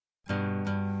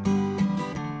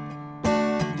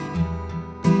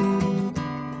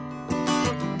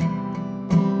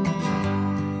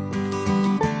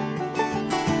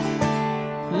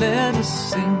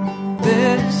us sing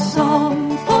this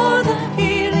song for the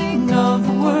healing of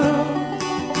the world,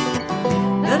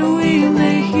 that we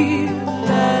may heal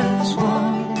as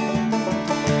one.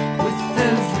 With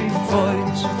every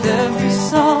voice, with every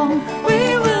song,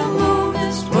 we will move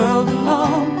this world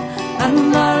along,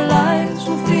 and our lives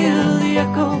will feel the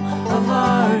echo of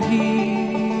our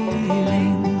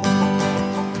healing.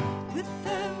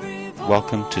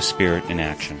 Welcome to Spirit in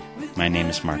Action. My name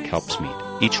is Mark Helpsmeet.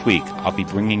 Each week, I'll be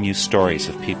bringing you stories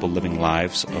of people living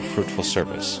lives of fruitful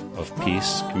service, of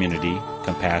peace, community,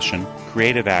 compassion,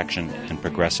 creative action, and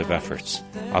progressive efforts.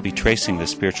 I'll be tracing the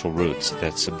spiritual roots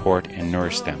that support and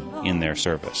nourish them in their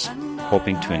service,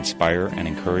 hoping to inspire and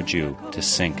encourage you to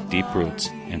sink deep roots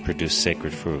and produce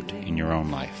sacred fruit in your own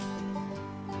life.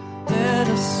 Let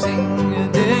us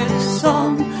sing this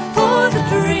song for the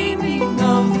dreaming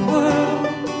of the world,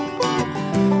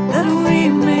 that we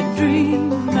may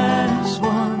dream as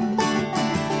one.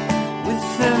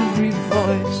 With every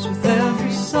voice, with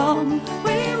every song,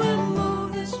 we will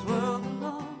move this world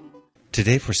along.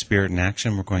 Today for Spirit in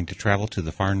Action, we're going to travel to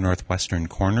the far northwestern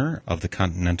corner of the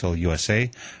continental USA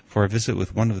for a visit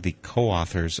with one of the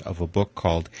co-authors of a book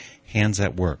called Hands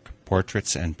at Work,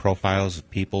 Portraits and Profiles of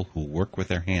People Who Work with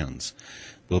Their Hands.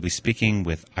 We'll be speaking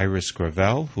with Iris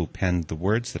Gravel, who penned the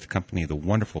words that accompany the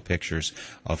wonderful pictures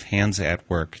of Hands at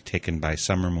Work taken by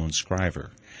Summer Moon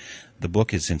Scriver. The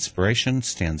book is inspiration,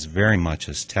 stands very much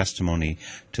as testimony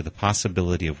to the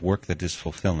possibility of work that is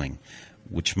fulfilling,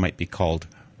 which might be called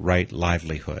right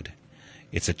livelihood.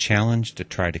 It's a challenge to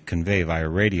try to convey via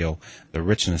radio the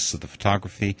richness of the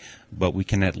photography, but we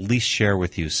can at least share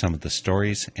with you some of the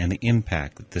stories and the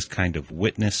impact that this kind of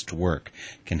witnessed work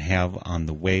can have on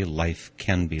the way life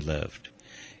can be lived.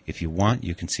 If you want,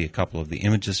 you can see a couple of the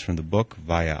images from the book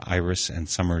via Iris and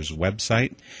Summer's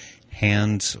website,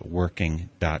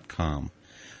 handsworking.com.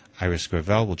 Iris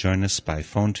Gravel will join us by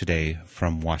phone today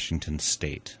from Washington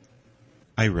State.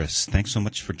 Iris, thanks so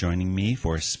much for joining me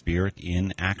for Spirit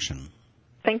in Action.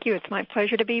 Thank you. It's my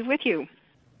pleasure to be with you.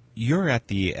 You're at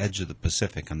the edge of the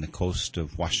Pacific on the coast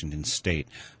of Washington State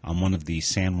on one of the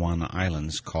San Juan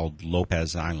Islands called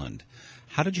Lopez Island.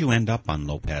 How did you end up on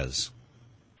Lopez?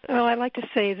 Well, I'd like to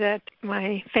say that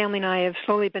my family and I have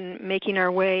slowly been making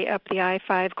our way up the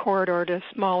I-5 corridor to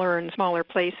smaller and smaller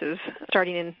places,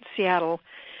 starting in Seattle.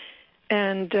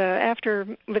 And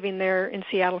after living there in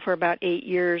Seattle for about 8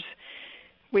 years,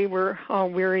 we were all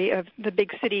weary of the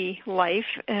big city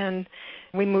life, and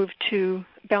we moved to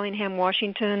Bellingham,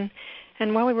 Washington.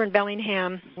 And while we were in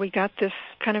Bellingham, we got this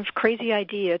kind of crazy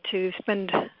idea to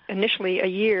spend initially a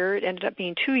year, it ended up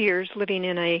being 2 years, living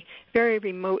in a very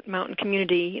remote mountain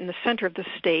community in the center of the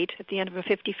state at the end of a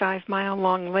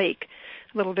 55-mile-long lake,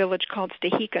 a little village called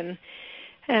Stehekin.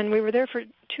 And we were there for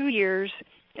 2 years,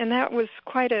 and that was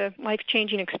quite a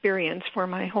life-changing experience for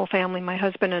my whole family, my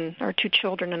husband and our 2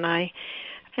 children and I.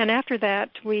 And after that,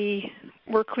 we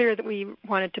were clear that we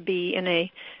wanted to be in a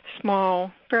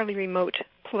small, fairly remote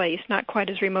place, not quite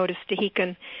as remote as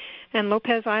Stehekin. And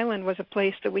Lopez Island was a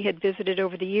place that we had visited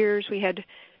over the years. We had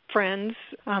friends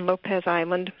on Lopez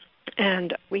Island,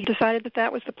 and we decided that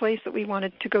that was the place that we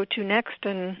wanted to go to next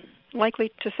and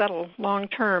likely to settle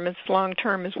long-term as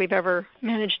we've ever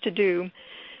managed to do.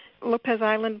 Lopez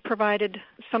Island provided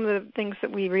some of the things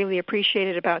that we really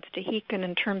appreciated about Stehekin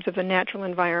in terms of the natural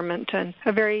environment and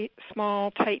a very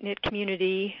small, tight-knit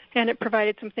community. And it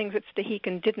provided some things that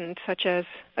Stehekin didn't, such as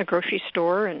a grocery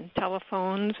store and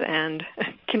telephones and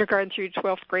kindergarten through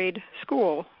 12th grade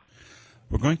school.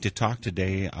 We're going to talk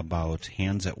today about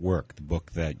Hands at Work, the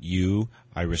book that you,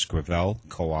 Iris Gravel,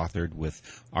 co-authored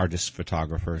with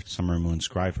artist-photographer Summer Moon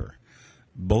Scriver.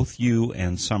 Both you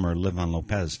and Summer live on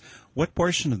Lopez. What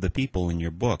portion of the people in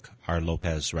your book are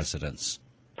Lopez residents?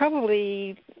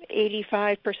 Probably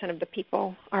 85% of the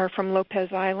people are from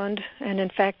Lopez Island, and in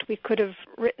fact we could have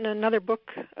written another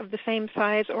book of the same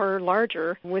size or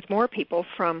larger with more people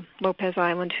from Lopez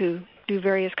Island who do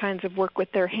various kinds of work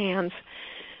with their hands.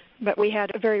 But we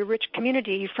had a very rich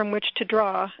community from which to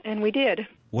draw, and we did.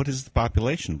 What is the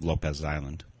population of Lopez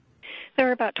Island? There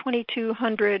are about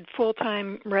 2,200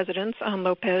 full-time residents on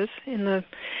Lopez. In the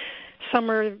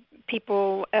summer,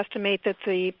 people estimate that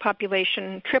the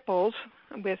population triples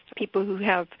with people who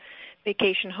have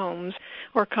vacation homes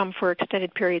or come for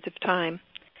extended periods of time.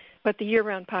 But the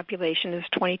year-round population is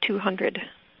 2,200.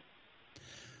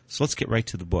 So let's get right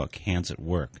to the book, Hands at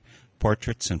Work,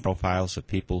 Portraits and Profiles of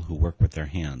People Who Work with Their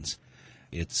Hands.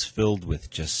 It's filled with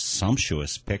just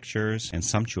sumptuous pictures and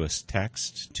sumptuous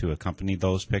text to accompany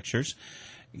those pictures.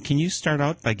 Can you start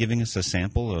out by giving us a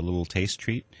sample, a little taste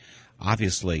treat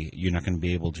Obviously, you're not going to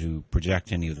be able to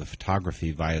project any of the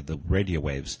photography via the radio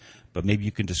waves, but maybe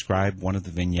you can describe one of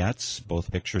the vignettes,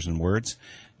 both pictures and words,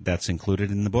 that's included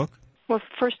in the book? Well,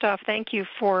 first off, thank you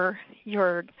for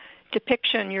your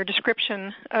depiction, your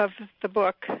description of the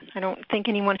book. I don't think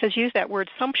anyone has used that word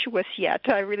sumptuous yet.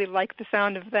 I really like the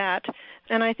sound of that.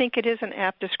 And I think it is an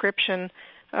apt description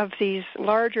of these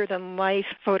larger-than-life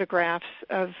photographs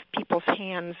of people's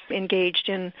hands engaged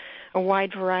in a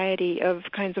wide variety of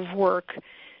kinds of work.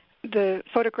 The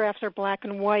photographs are black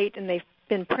and white, and they've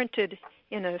been printed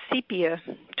in a sepia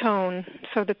tone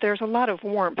so that there's a lot of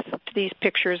warmth to these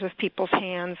pictures of people's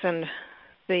hands and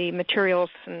the materials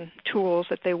and tools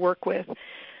that they work with.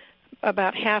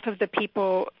 About half of the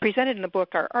people presented in the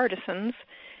book are artisans,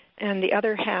 and the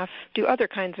other half do other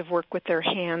kinds of work with their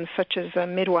hands, such as a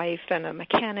midwife and a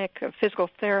mechanic, a physical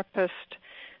therapist,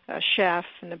 a chef,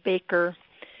 and a baker.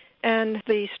 And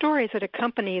the stories that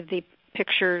accompany the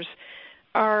pictures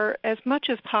are as much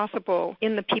as possible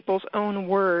in the people's own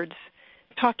words,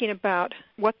 talking about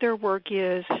what their work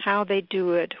is, how they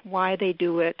do it, why they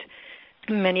do it.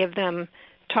 Many of them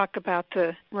talk about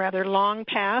the rather long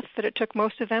path that it took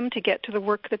most of them to get to the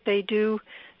work that they do.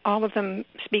 All of them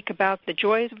speak about the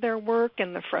joys of their work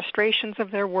and the frustrations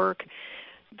of their work.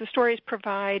 The stories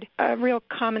provide a real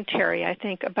commentary, I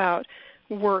think, about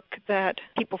work that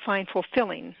people find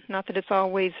fulfilling. Not that it's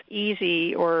always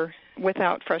easy or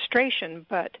without frustration,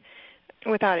 but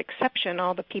without exception,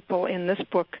 all the people in this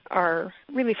book are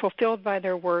really fulfilled by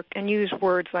their work and use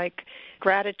words like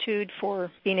gratitude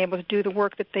for being able to do the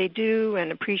work that they do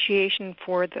and appreciation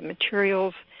for the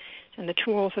materials and the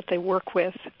tools that they work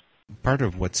with. Part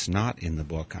of what's not in the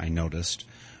book, I noticed,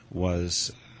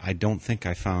 was I don't think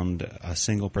I found a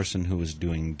single person who was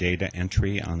doing data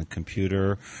entry on the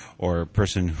computer or a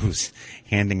person who's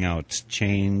handing out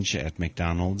change at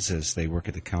McDonald's as they work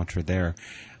at the counter there.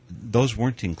 Those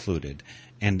weren't included.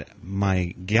 And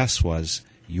my guess was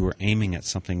you were aiming at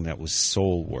something that was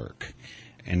soul work.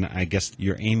 And I guess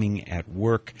you're aiming at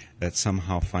work that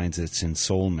somehow finds its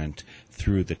ensoulment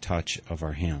through the touch of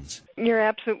our hands. You're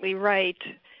absolutely right.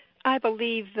 I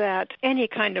believe that any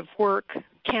kind of work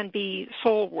can be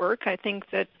soul work. I think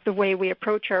that the way we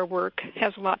approach our work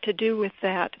has a lot to do with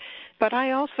that. But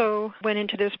I also went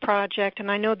into this project,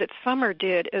 and I know that Summer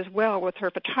did as well with her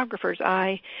photographer's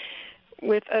eye,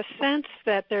 with a sense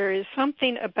that there is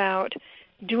something about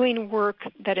doing work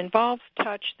that involves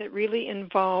touch, that really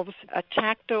involves a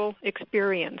tactile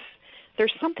experience.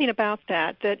 There's something about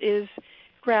that that is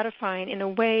gratifying in a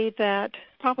way that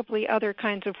probably other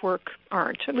kinds of work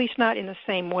aren't, at least not in the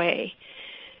same way.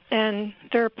 And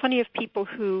there are plenty of people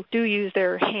who do use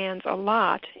their hands a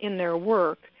lot in their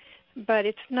work, but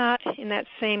it's not in that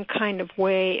same kind of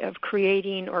way of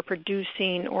creating or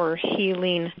producing or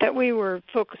healing that we were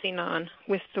focusing on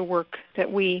with the work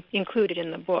that we included in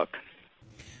the book.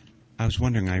 I was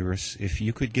wondering, Iris, if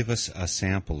you could give us a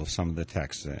sample of some of the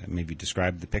text, maybe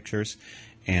describe the pictures,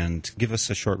 and give us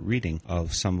a short reading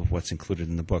of some of what's included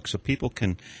in the book so people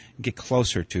can get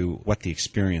closer to what the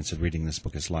experience of reading this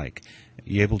book is like. Are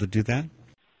you able to do that?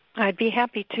 I'd be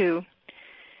happy to.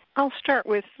 I'll start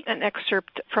with an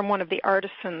excerpt from one of the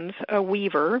artisans, a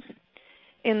weaver.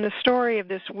 In the story of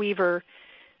this weaver,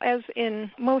 as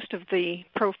in most of the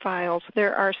profiles,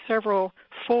 there are several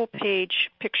full-page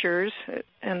pictures,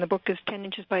 and the book is 10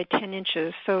 inches by 10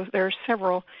 inches, so there are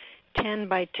several 10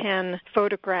 by 10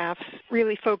 photographs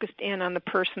really focused in on the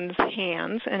person's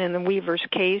hands, and in the weaver's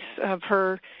case, of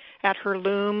her at her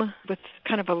loom with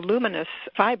kind of a luminous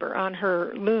fiber on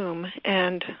her loom,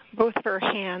 and both of her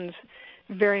hands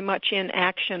very much in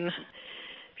action.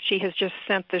 She has just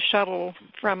sent the shuttle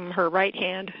from her right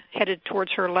hand headed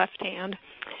towards her left hand.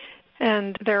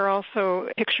 And there are also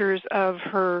pictures of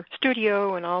her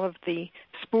studio and all of the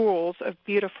spools of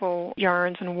beautiful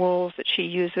yarns and wools that she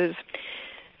uses.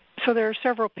 So there are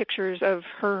several pictures of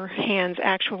her hands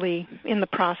actually in the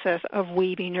process of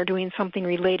weaving or doing something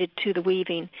related to the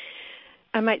weaving.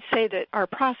 I might say that our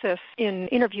process in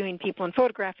interviewing people and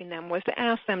photographing them was to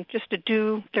ask them just to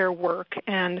do their work,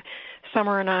 and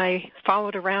Summer and I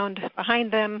followed around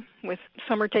behind them, with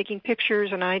Summer taking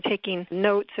pictures and I taking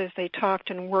notes as they talked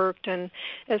and worked, and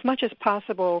as much as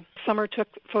possible, Summer took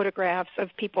photographs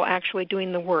of people actually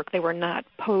doing the work. They were not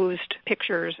posed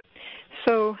pictures.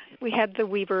 So we had the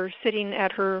weaver sitting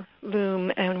at her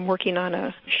loom and working on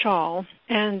a shawl,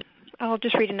 and I'll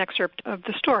just read an excerpt of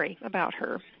the story about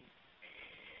her.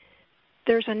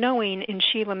 There's a knowing in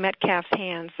Sheila Metcalf's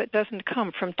hands that doesn't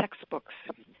come from textbooks.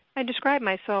 I describe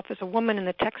myself as a woman in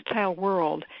the textile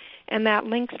world, and that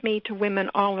links me to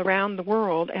women all around the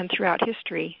world and throughout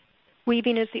history.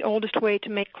 Weaving is the oldest way to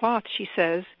make cloth, she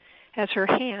says, as her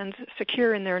hands,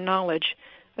 secure in their knowledge,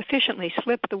 efficiently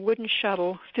slip the wooden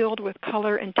shuttle filled with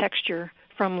color and texture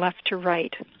from left to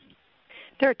right.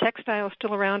 There are textiles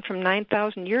still around from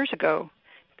 9,000 years ago.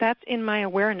 That's in my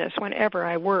awareness whenever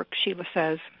I work, Sheila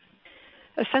says.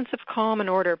 A sense of calm and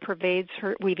order pervades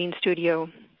her weaving studio.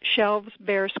 Shelves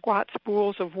bear squat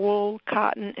spools of wool,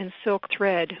 cotton, and silk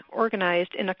thread,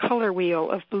 organized in a color wheel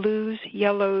of blues,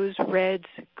 yellows, reds,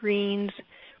 greens,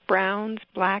 browns,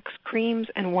 blacks, creams,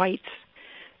 and whites.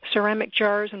 Ceramic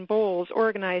jars and bowls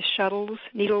organize shuttles,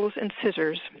 needles, and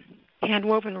scissors.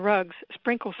 Hand-woven rugs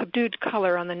sprinkle subdued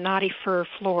color on the knotty fur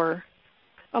floor.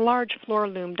 A large floor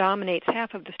loom dominates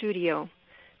half of the studio.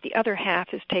 The other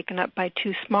half is taken up by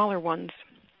two smaller ones.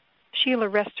 Sheila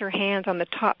rests her hands on the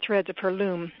top threads of her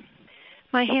loom.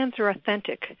 My hands are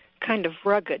authentic, kind of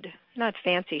rugged, not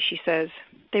fancy, she says.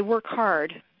 They work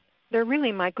hard. They're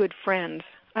really my good friends.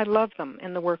 I love them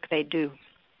and the work they do.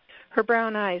 Her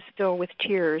brown eyes fill with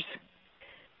tears.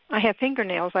 I have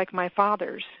fingernails like my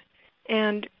father's.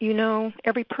 And, you know,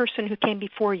 every person who came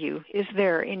before you is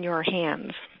there in your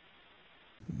hands.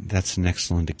 That's an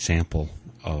excellent example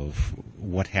of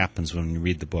what happens when we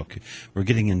read the book. We're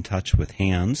getting in touch with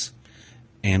hands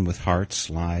and with hearts,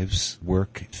 lives,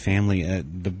 work, family.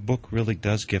 The book really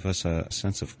does give us a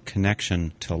sense of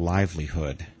connection to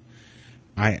livelihood.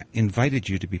 I invited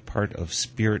you to be part of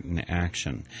Spirit in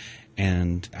Action,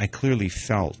 and I clearly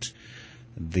felt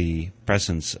the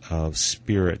presence of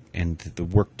spirit and the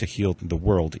work to heal the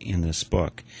world in this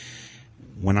book.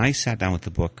 When I sat down with the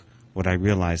book, what I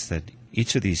realized that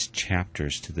each of these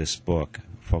chapters to this book,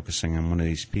 focusing on one of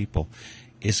these people,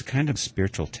 is a kind of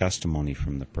spiritual testimony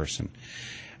from the person.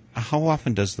 How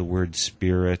often does the word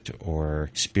spirit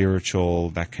or spiritual,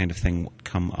 that kind of thing,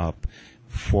 come up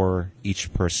for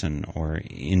each person or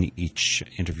in each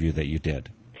interview that you did?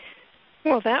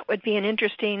 Well, that would be an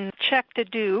interesting check to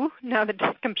do now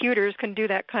that computers can do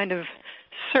that kind of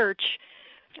search.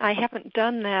 I haven't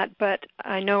done that, but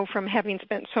I know from having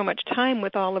spent so much time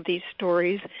with all of these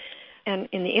stories and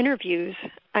in the interviews,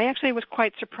 I actually was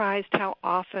quite surprised how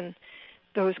often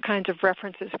those kinds of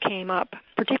references came up,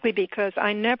 particularly because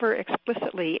I never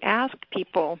explicitly asked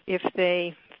people if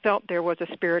they felt there was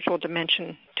a spiritual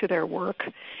dimension to their work.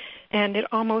 And it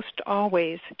almost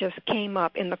always just came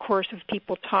up in the course of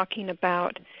people talking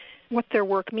about what their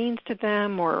work means to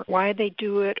them or why they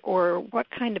do it or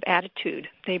what kind of attitude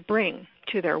they bring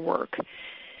to their work.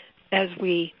 As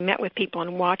we met with people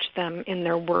and watched them in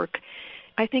their work,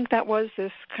 I think that was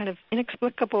this kind of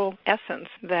inexplicable essence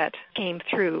that came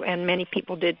through, and many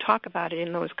people did talk about it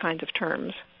in those kinds of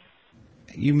terms.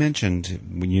 You mentioned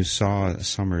when you saw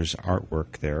Summer's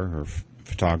artwork there, or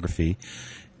photography,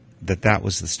 that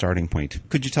was the starting point.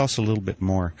 Could you tell us a little bit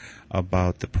more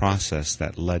about the process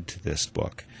that led to this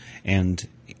book? And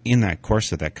in that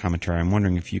course of that commentary, I'm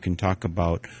wondering if you can talk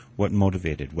about what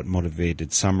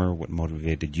motivated Summer, what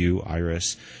motivated you,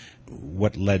 Iris,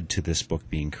 what led to this book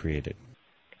being created?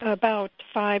 About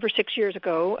 5 or 6 years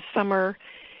ago, Summer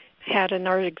had an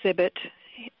art exhibit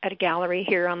at a gallery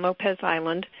here on Lopez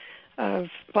Island of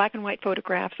black and white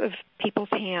photographs of people's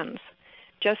hands,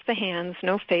 just the hands,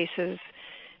 no faces.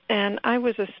 And I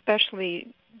was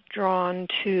especially drawn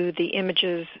to the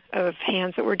images of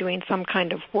hands that were doing some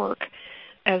kind of work.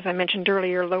 As I mentioned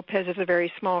earlier, Lopez is a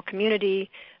very small community.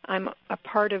 I'm a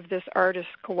part of this artist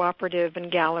cooperative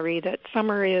and gallery that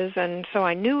Summer is, and so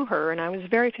I knew her, and I was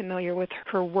very familiar with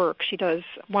her work. She does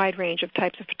a wide range of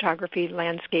types of photography,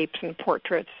 landscapes, and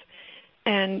portraits.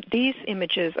 And these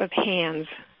images of hands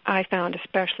I found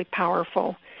especially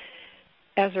powerful.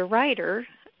 As a writer,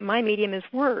 my medium is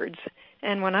words.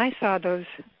 And when I saw those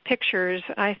pictures,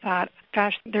 I thought,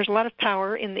 gosh, there's a lot of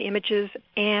power in the images,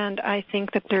 and I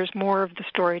think that there's more of the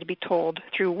story to be told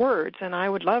through words. And I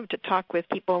would love to talk with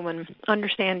people and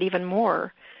understand even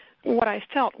more what I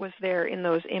felt was there in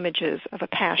those images of a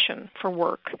passion for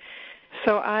work.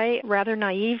 So I rather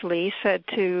naively said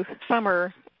to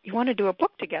Summer, you want to do a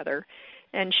book together?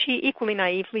 And she equally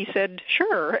naively said,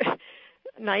 sure.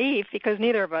 Naive, because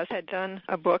neither of us had done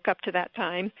a book up to that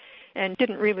time and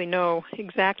didn't really know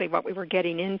exactly what we were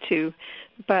getting into,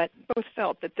 but both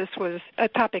felt that this was a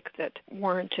topic that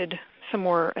warranted some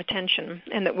more attention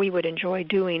and that we would enjoy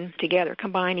doing together,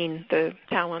 combining the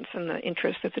talents and the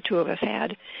interests that the two of us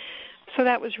had. So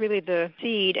that was really the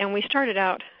seed, and we started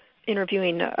out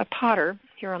interviewing a potter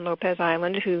here on Lopez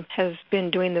Island who has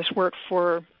been doing this work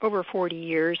for over 40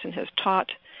 years and has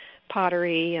taught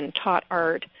pottery and taught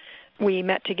art. We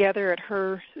met together at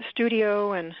her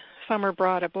studio, and Summer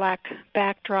brought a black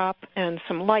backdrop and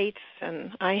some lights,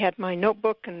 and I had my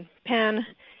notebook and pen,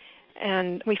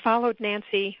 And we followed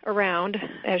Nancy around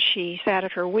as she sat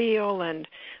at her wheel and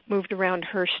moved around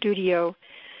her studio.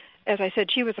 As I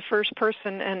said, she was the first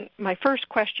person, and my first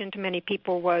question to many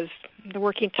people was, the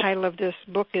working title of this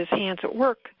book is Hands at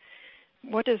Work.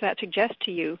 What does that suggest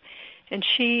to you? And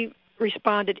she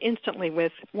responded instantly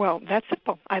with, well, that's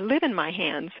simple. I live in my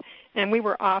hands. And we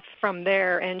were off from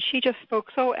there, and she just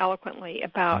spoke so eloquently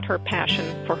about her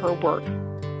passion for her work.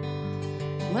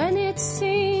 When it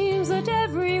seems that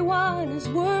everyone is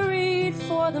worried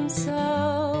for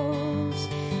themselves,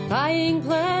 buying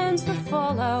plans for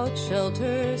fallout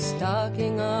shelters,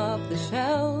 stocking up the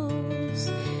shelves,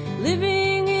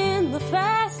 living in the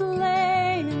fast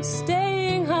lane and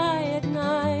staying high at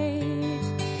night,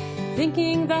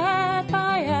 thinking that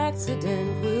by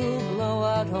accident we'll blow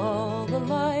out all the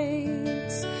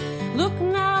lights. Look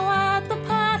now at the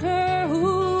potter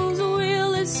whose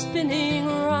wheel is spinning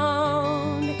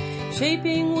round,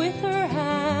 shaping with her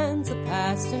hands the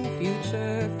past and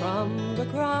future from the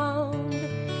ground.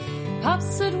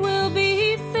 Cups that will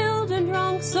be filled and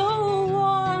drunk so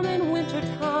warm in winter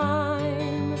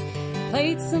time,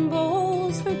 plates and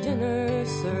bowls for dinner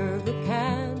served with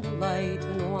candlelight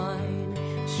and wine.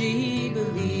 She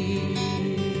believes,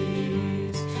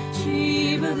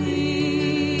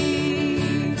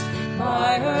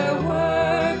 by her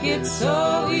work it's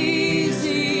so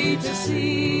easy to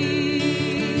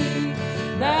see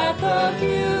that the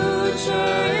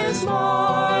future is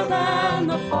more than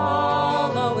the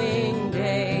following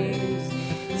days.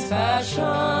 It's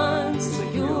fashioned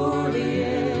securely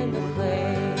in the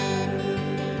clay.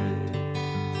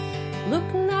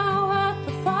 Look now at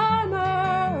the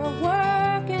farmer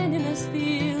working in his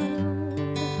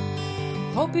field,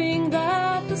 hoping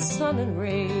that the sun and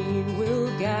rain will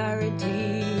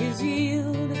guarantee his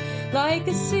yield. Like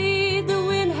a seed the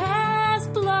wind has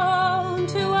blown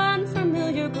to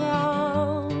unfamiliar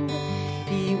ground,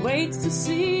 he waits to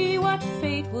see what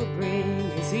fate will bring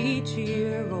as each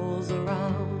year rolls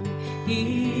around.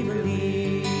 He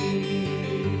believes,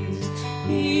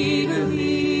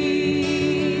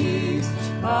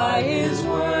 by his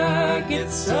work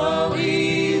it's so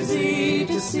easy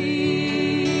to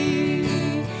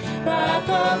see that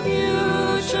the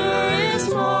future is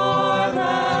more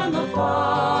than the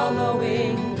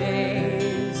following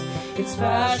days. It's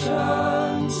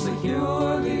fashioned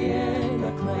securely in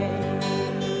the clay.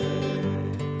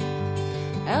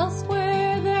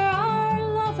 Elsewhere there are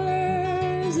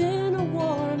lovers in a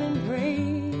warm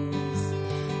embrace,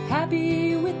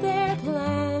 happy with their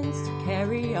plans to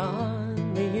carry on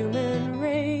the human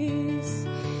race.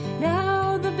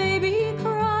 Now the baby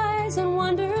cries and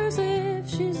wonders if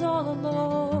she's all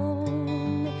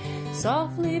alone.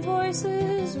 Softly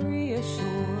voices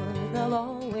reassure there'll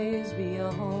always be a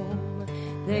home.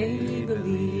 They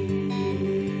believe,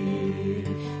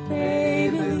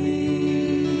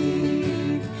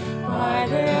 by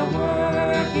their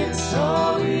work it's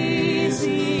so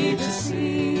easy to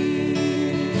see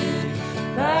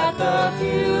that the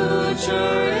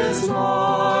future is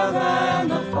more than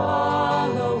the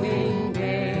following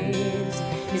days.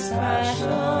 It's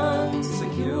fashioned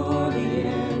securely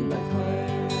in the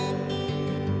clay.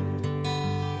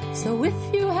 So if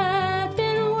you had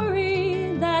been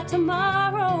worried that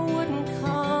tomorrow wouldn't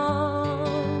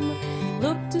come,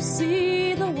 look to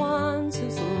see the ones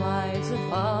whose lives are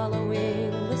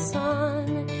following the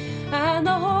sun, and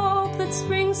the hope that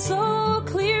springs so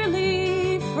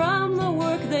clearly from the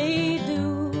work they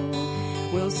do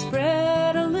will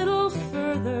spread a little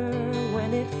further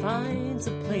when it finds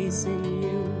a place in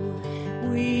you.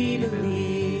 We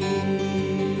believe,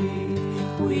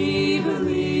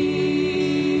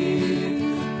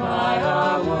 by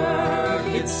our work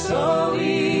it's so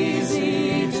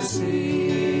easy to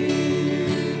see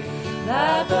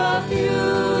that the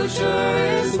future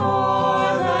is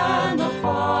more than the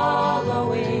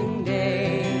following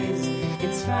days.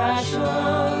 It's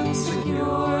fashioned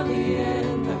securely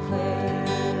in the clay.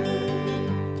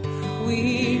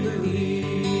 We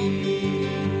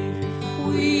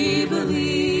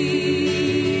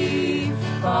believe,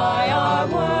 by our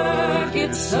work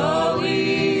it's so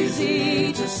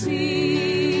easy to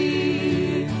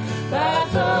see that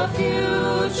the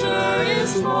future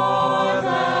is more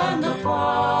than the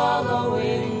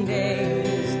following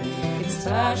days. It's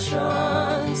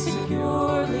fashioned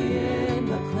securely in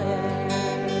the clay.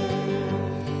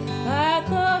 That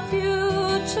the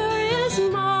future is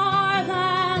more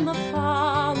than the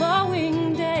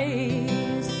following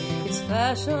days. It's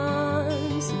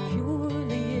fashioned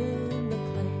securely in the clay.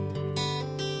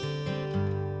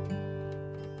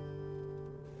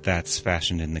 That's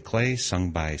Fashioned in the Clay, sung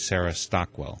by Sarah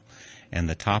Stockwell. and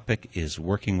the topic is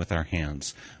working with our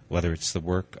hands, whether it's the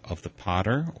work of the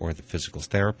potter or the physical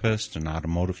therapist, an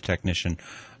automotive technician,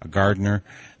 a gardener.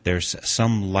 There's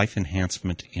some life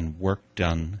enhancement in work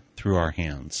done through our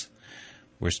hands.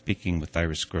 We're speaking with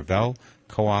Iris Gravel,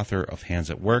 co-author of Hands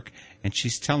at Work, and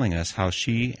she's telling us how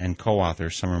she and co-author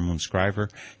Summer Moon Scriver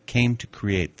came to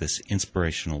create this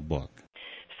inspirational book.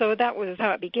 So that was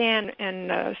how it began,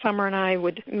 and Summer and I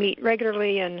would meet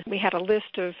regularly, and we had a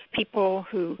list of people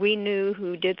who we knew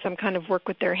who did some kind of work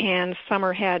with their hands.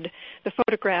 Summer had the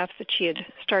photographs that she had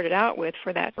started out with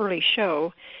for that early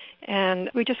show, and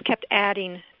we just kept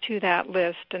adding to that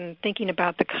list and thinking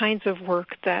about the kinds of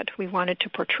work that we wanted to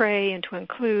portray and to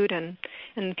include, and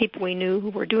the people we knew who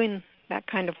were doing that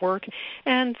kind of work,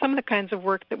 and some of the kinds of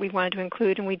work that we wanted to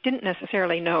include. And we didn't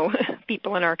necessarily know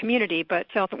people in our community, but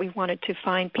felt that we wanted to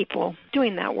find people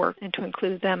doing that work and to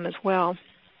include them as well.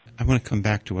 I want to come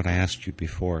back to what I asked you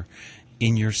before.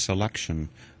 In your selection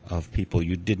of people,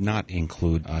 you did not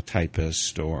include a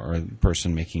typist or a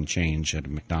person making change at a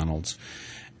McDonald's.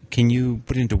 Can you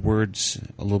put into words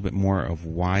a little bit more of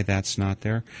why that's not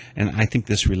there? And I think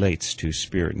this relates to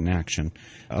Spirit in Action.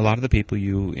 A lot of the people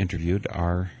you interviewed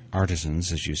are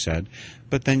artisans, as you said,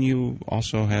 but then you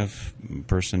also have a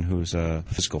person who's a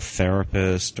physical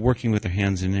therapist working with their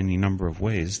hands in any number of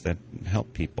ways that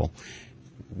help people.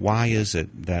 Why is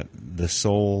it that the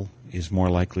soul is more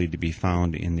likely to be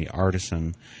found in the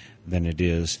artisan than it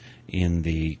is in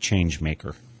the change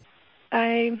maker?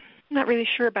 I'm not really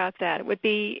sure about that. It would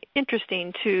be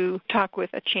interesting to talk with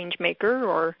a change maker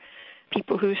or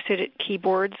people who sit at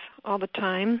keyboards all the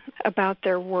time about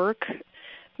their work.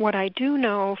 What I do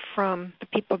know from the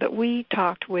people that we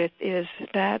talked with is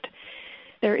that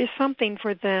there is something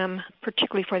for them,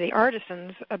 particularly for the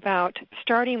artisans, about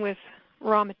starting with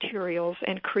raw materials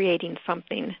and creating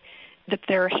something, that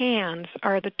their hands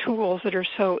are the tools that are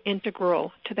so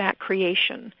integral to that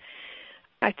creation.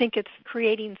 I think it's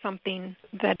creating something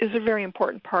that is a very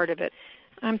important part of it.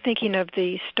 I'm thinking of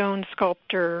the stone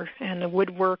sculptor and the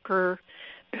woodworker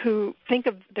who think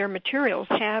of their materials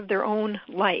have their own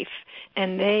life,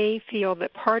 and they feel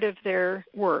that part of their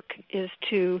work is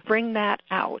to bring that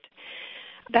out.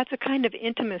 That's a kind of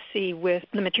intimacy with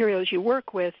the materials you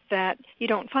work with that you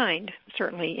don't find,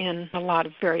 certainly, in a lot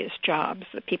of various jobs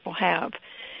that people have.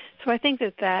 So I think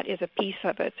that that is a piece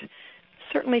of it.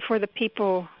 Certainly for the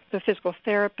people, the physical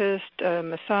therapist, a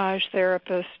massage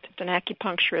therapist, an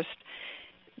acupuncturist,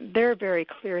 they're very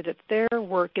clear that their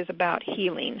work is about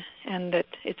healing and that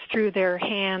it's through their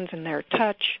hands and their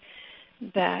touch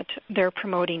that they're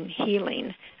promoting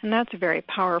healing. And that's a very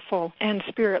powerful and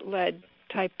spirit-led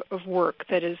type of work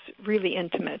that is really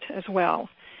intimate as well.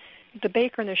 The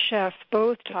baker and the chef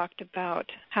both talked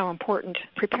about how important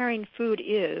preparing food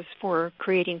is for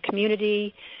creating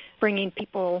community, bringing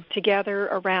people together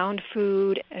around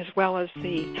food, as well as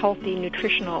the healthy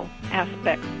nutritional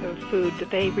aspects of food, that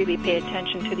they really pay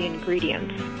attention to the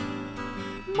ingredients.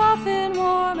 Muffin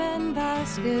warm and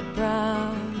basket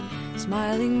brown,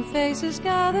 smiling faces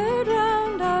gathered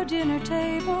round our dinner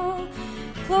table,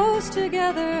 close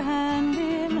together hand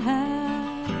in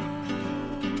hand.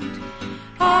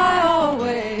 I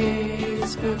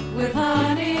always cook with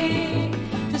honey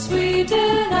to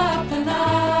sweeten up the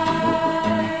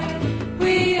night.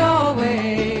 We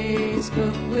always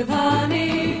cook with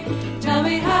honey. Tell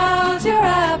me, how's your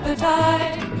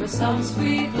appetite for some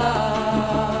sweet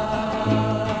love?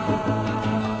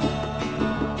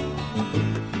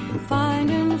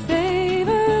 Finding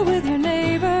favor with your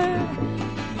neighbor,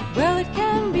 well, it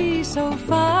can be so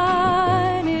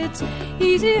fine. It's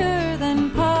easier than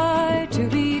pie to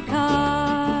be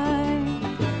kind.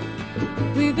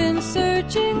 We've been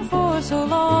searching for so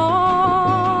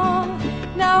long.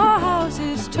 Now our house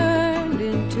is turned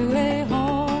into a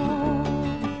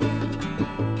home.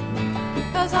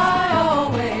 'Cause I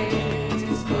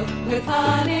always cook with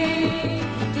honey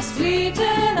to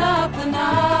sweeten up the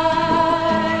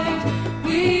night.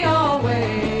 We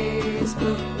always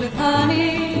cook with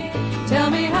honey. Tell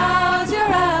me, how's your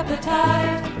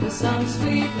appetite for some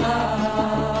sweet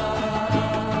love?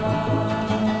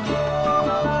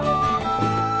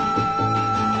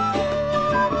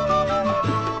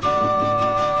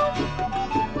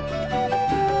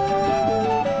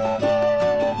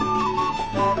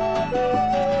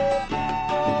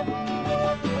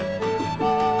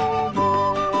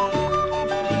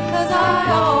 'Cause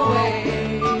I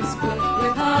always cook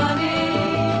with honey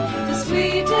to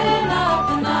sweeten up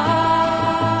the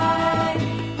night.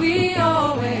 We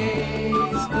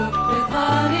always cook with honey.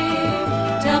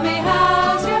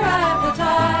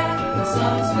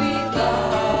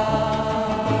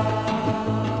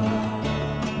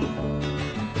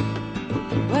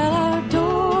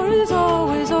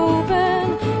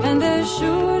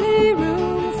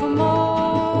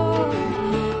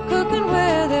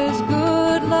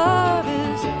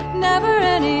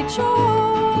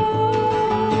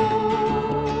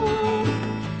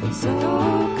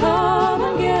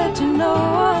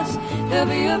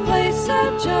 there'll be a place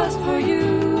set just for you.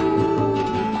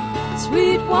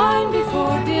 Sweet wine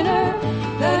before dinner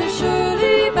that is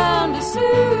surely bound to soothe.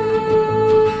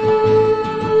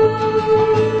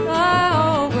 I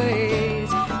always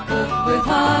cook with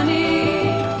honey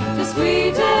to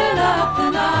sweeten up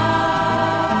the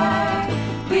night.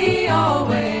 We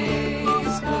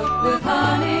always cook with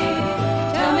honey.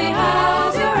 Tell me,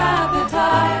 how's your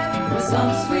appetite for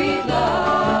some sweet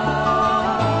love?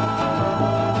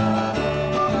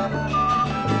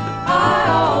 I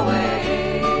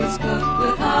always cook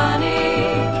with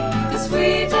honey to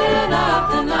sweeten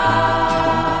up the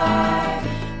night.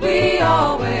 We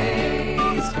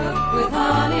always cook with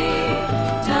honey.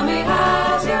 Tell me,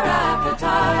 how's your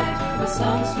appetite for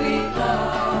some sweet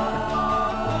love?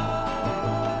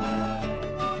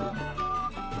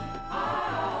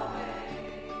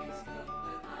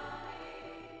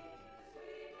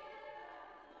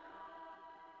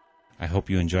 I hope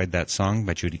you enjoyed that song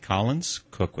by Judy Collins,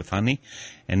 Cook with Honey,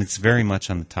 and it's very much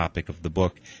on the topic of the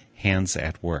book, Hands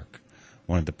at Work.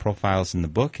 One of the profiles in the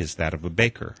book is that of a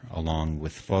baker, along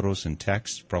with photos and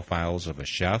text, profiles of a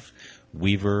chef,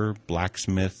 weaver,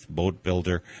 blacksmith, boat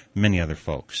builder, many other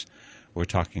folks. We're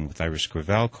talking with Iris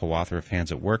Gravel, co-author of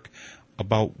Hands at Work,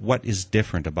 about what is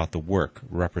different about the work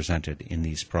represented in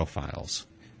these profiles.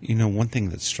 You know, one thing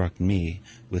that struck me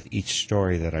with each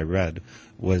story that I read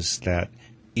was that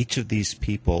each of these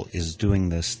people is doing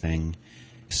this thing.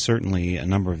 Certainly a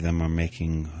number of them are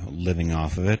making a living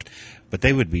off of it, but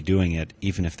they would be doing it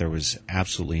even if there was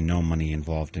absolutely no money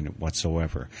involved in it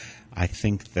whatsoever. I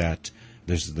think that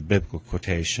there's the biblical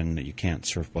quotation that you can't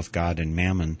serve both God and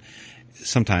mammon.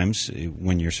 Sometimes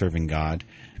when you're serving God,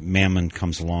 mammon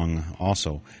comes along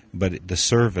also, but the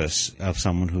service of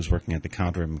someone who's working at the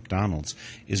counter at McDonald's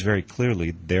is very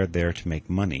clearly they're there to make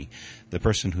money. The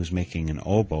person who's making an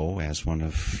oboe, as one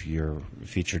of your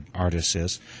featured artists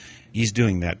is, he's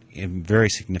doing that in a very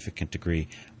significant degree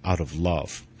out of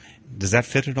love. Does that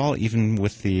fit at all, even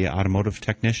with the automotive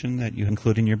technician that you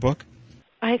include in your book?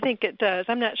 I think it does.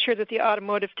 I'm not sure that the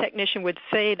automotive technician would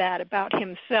say that about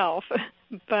himself,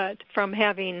 but from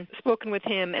having spoken with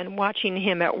him and watching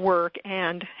him at work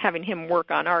and having him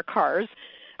work on our cars,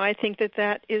 I think that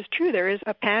that is true. There is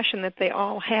a passion that they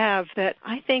all have that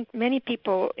I think many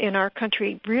people in our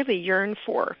country really yearn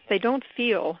for. They don't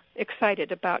feel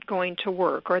excited about going to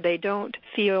work, or they don't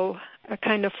feel a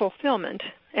kind of fulfillment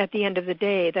at the end of the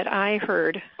day that I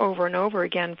heard over and over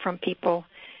again from people.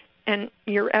 And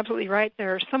you're absolutely right.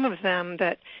 There are some of them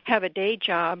that have a day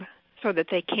job so that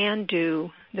they can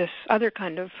do this other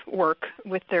kind of work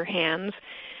with their hands,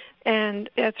 and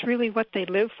that's really what they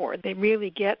live for. They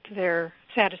really get their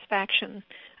satisfaction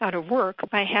out of work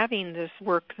by having this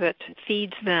work that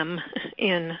feeds them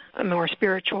in a more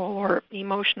spiritual or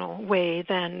emotional way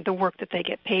than the work that they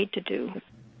get paid to do.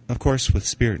 Of course, with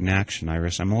Spirit in Action,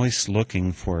 Iris, I'm always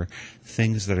looking for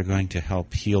things that are going to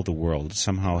help heal the world,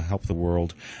 somehow help the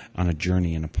world on a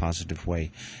journey in a positive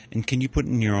way. And can you put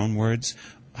in your own words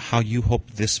how you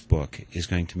hope this book is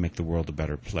going to make the world a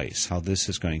better place, how this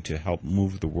is going to help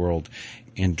move the world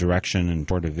in direction and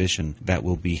toward a vision that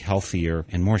will be healthier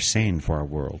and more sane for our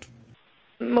world?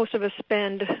 Most of us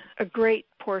spend a great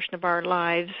portion of our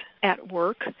lives at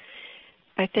work.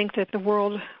 I think that the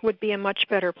world would be a much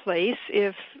better place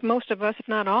if most of us, if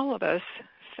not all of us,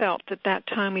 felt that that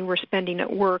time we were spending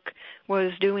at work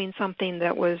was doing something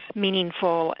that was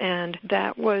meaningful and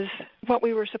that was what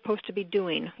we were supposed to be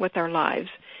doing with our lives.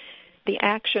 The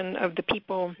action of the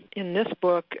people in this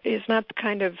book is not the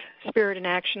kind of spirit in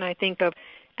action I think of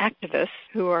activists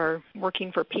who are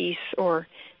working for peace or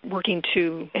working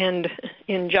to end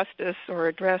injustice or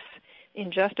address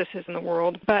injustices in the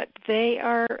world, but they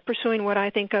are pursuing what I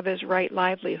think of as right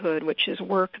livelihood, which is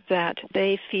work that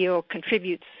they feel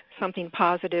contributes something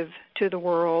positive to the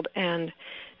world and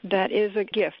that is a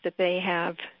gift that they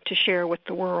have to share with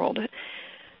the world.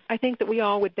 I think that we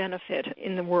all would benefit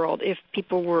in the world if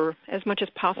people were, as much as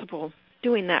possible,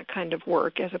 doing that kind of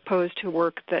work as opposed to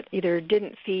work that either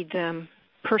didn't feed them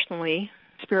personally,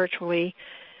 spiritually,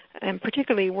 and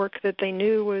particularly work that they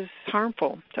knew was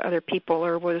harmful to other people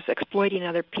or was exploiting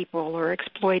other people or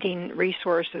exploiting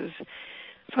resources.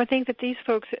 So I think that these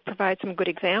folks provide some good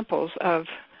examples of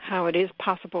how it is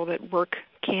possible that work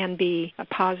can be a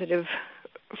positive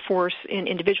force in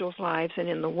individuals' lives and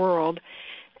in the world.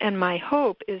 And my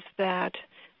hope is that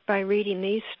by reading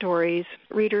these stories,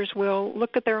 readers will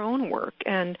look at their own work,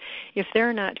 and if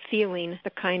they're not feeling the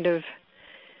kind of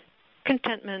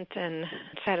contentment and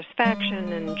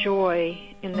satisfaction and joy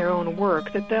in their own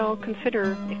work, that they'll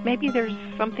consider if maybe there's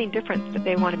something different that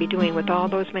they want to be doing with all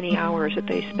those many hours that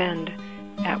they spend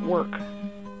at work.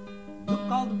 Look,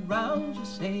 all around you,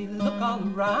 say, look all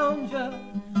around you.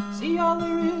 See all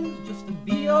there is just to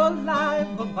be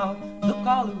alive about. Look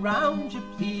all around you,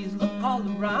 please, look all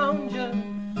around you.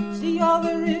 See all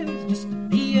there is just to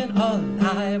being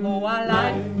alive. Oh, our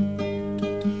life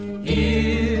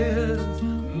is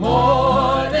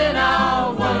more than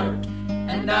our work,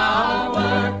 and our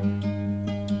work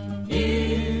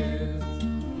is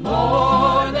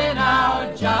more than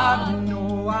our job. You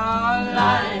know our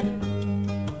life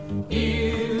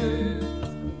is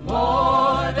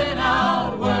more than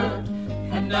our work,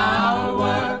 and our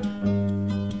work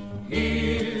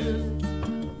is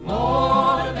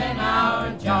more than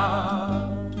our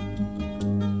job.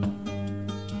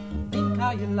 Think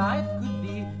how your life could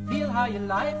be, feel how your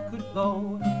life could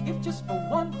flow, if just for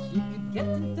once you could get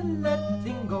into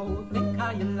letting go. Think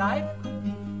how your life could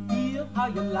be, feel how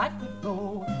your life could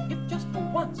flow, if just for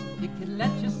once you could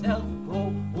let yourself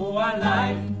go. Oh, our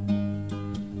life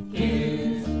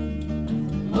is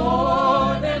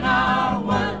more than our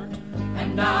work,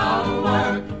 and our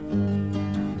work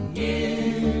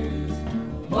is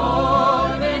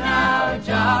more than our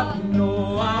job. You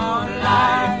know our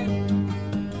life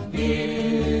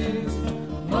is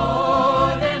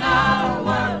more than our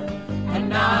work,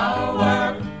 and our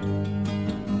work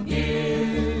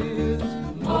is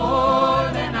more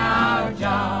than our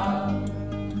job.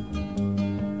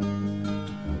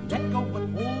 Let go what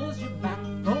holds you back,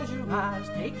 close your eyes,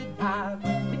 take a dive.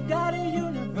 We got a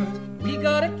universe we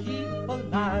gotta keep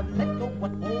alive. Let go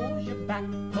what holds you back,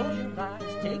 close your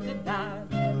eyes, take a dive.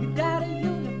 We got a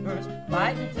universe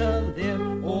fighting to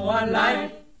live. Oh, our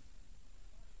life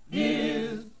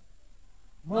is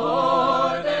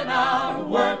more than our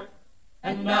work,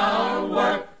 and our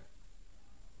work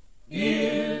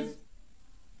is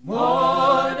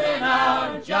more than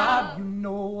our job. You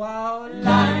know our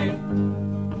life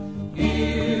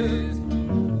is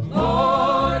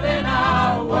more than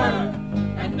our work,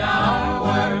 and our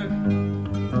work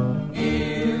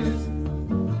is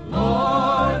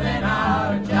more than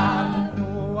our job. You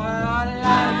know our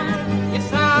life,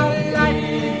 yes, our life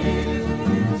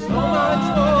is so much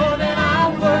more than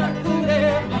our work.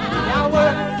 Our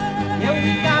work, yeah,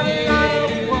 we got a lot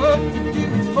of work to do.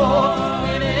 It's more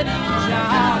than any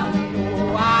job.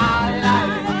 Oh, our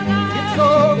life, it's so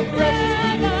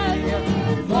precious, yeah.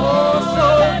 More so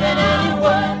than any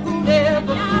work could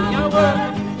ever be. Our work,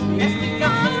 yes, we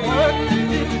got some work to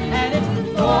do, and it's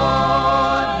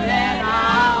more than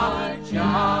our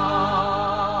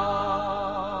job.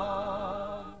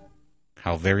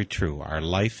 How very true. Our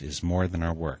life is more than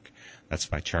our work. That's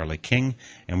by Charlie King,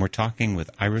 and we're talking with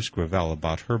Iris Gravel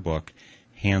about her book,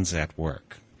 Hands at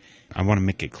Work. I want to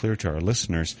make it clear to our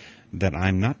listeners that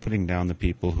I'm not putting down the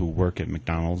people who work at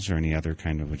McDonald's or any other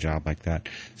kind of a job like that.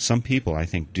 Some people, I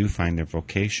think, do find their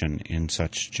vocation in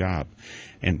such job.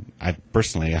 And I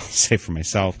personally, I'll say for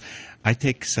myself, I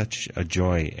take such a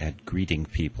joy at greeting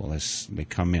people as they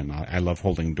come in. I love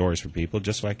holding doors for people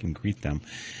just so I can greet them.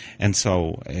 And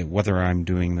so whether I'm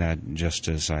doing that just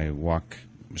as I walk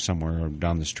somewhere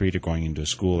down the street or going into a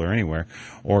school or anywhere,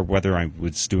 or whether I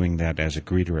was doing that as a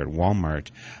greeter at Walmart,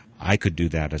 I could do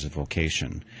that as a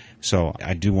vocation. So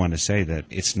I do want to say that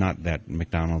it's not that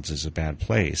McDonald's is a bad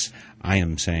place. I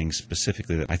am saying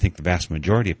specifically that I think the vast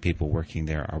majority of people working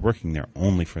there are working there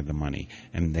only for the money,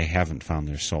 and they haven't found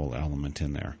their soul element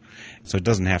in there. So it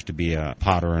doesn't have to be a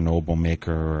potter, an oboe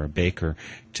maker, or a baker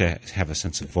to have a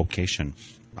sense of vocation.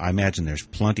 I imagine there's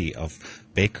plenty of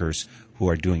bakers who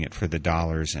are doing it for the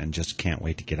dollars and just can't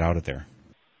wait to get out of there.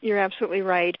 You're absolutely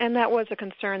right. And that was a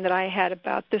concern that I had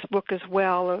about this book as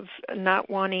well, of not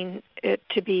wanting it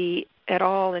to be at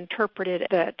all interpreted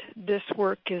that this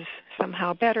work is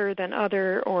somehow better than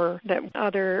other, or that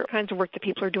other kinds of work that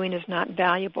people are doing is not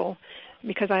valuable.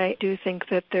 Because I do think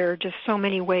that there are just so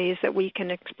many ways that we can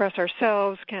express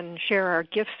ourselves, can share our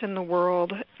gifts in the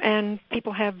world, and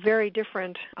people have very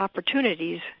different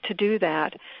opportunities to do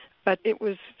that. But it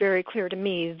was very clear to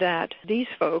me that these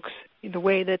folks, the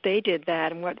way that they did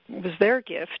that and what was their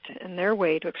gift and their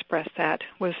way to express that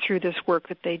was through this work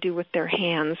that they do with their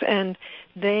hands. And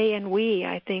they and we,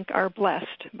 I think, are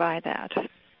blessed by that.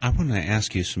 I want to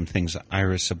ask you some things,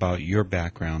 Iris, about your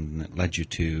background that led you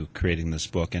to creating this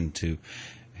book and to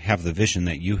have the vision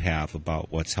that you have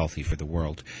about what's healthy for the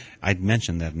world. I'd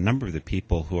mentioned that a number of the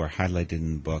people who are highlighted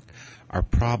in the book are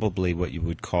probably what you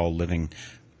would call living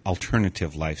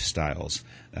alternative lifestyles.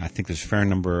 I think there's a fair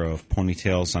number of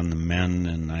ponytails on the men,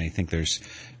 and I think there's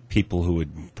people who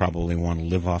would probably want to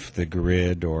live off the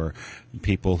grid, or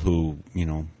people who,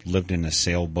 lived in a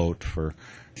sailboat for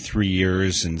 3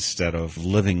 years instead of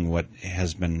living what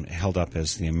has been held up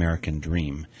as the American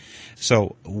dream.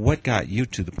 So what got you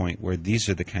to the point where these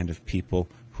are the kind of people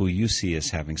who you see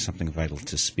as having something vital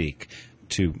to speak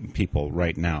to people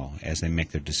right now as they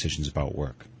make their decisions about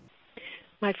work?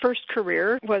 My first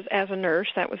career was as a nurse.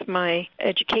 That was my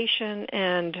education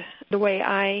and the way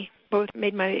I both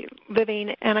made my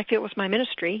living, and I feel it was my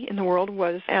ministry in the world,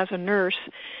 was as a nurse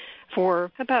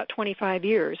for about 25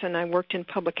 years, and I worked in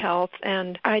public health.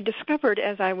 And I discovered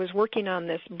as I was working on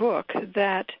this book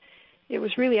that it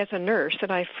was really as a nurse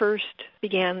that I first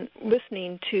began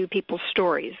listening to people's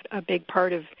stories. A big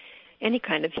part of any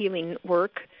kind of healing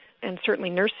work, and certainly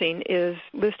nursing, is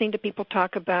listening to people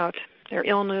talk about their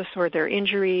illness or their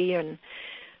injury, and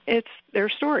it's their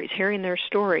stories, hearing their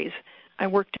stories. I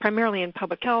worked primarily in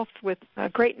public health with a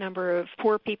great number of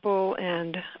poor people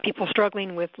and people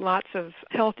struggling with lots of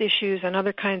health issues and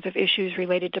other kinds of issues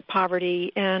related to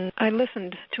poverty, and I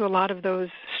listened to a lot of those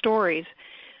stories.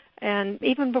 And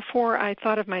even before I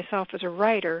thought of myself as a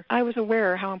writer, I was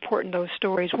aware how important those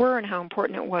stories were and how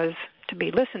important it was to be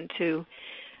listened to.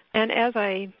 And as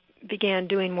I began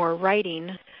doing more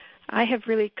writing, I have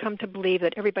really come to believe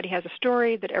that everybody has a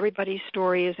story, that everybody's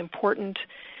story is important.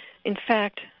 In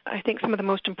fact, I think some of the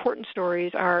most important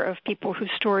stories are of people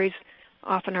whose stories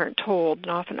often aren't told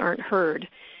and often aren't heard.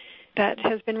 That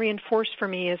has been reinforced for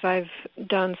me as I've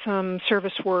done some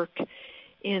service work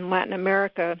in Latin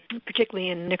America, particularly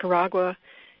in Nicaragua.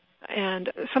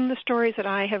 And some of the stories that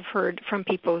I have heard from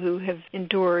people who have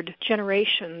endured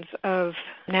generations of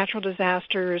natural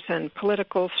disasters and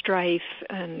political strife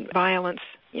and violence,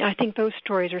 I think those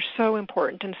stories are so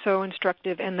important and so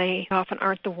instructive, and they often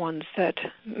aren't the ones that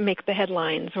make the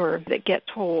headlines or that get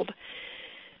told.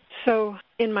 So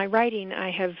in my writing, I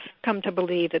have come to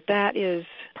believe that that is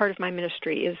part of my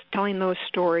ministry, is telling those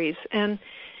stories. And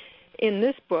in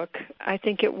this book, I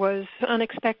think it was an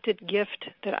unexpected gift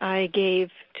that I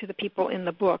gave to the people in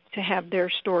the book to have their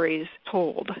stories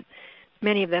told.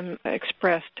 Many of them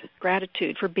expressed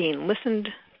gratitude for being listened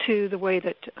to the way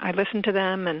that I listened to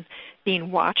them, and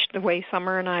being watched the way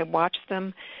Summer and I watched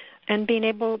them, and being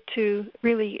able to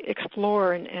really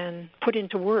explore and put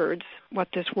into words what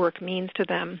this work means to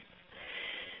them.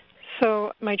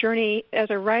 So my journey as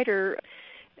a writer,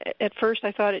 at first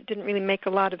I thought it didn't really make a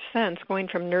lot of sense going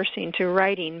from nursing to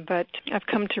writing, but I've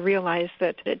come to realize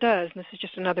that it does. And this is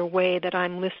just another way that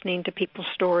I'm listening to people's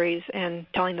stories and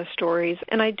telling the stories.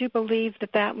 And I do believe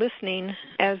that that listening,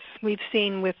 as we've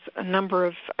seen with a number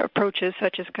of approaches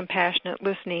such as compassionate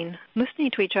listening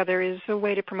to each other is a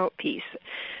way to promote peace.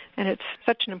 And it's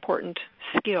such an important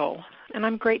skill. And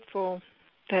I'm grateful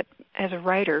that as a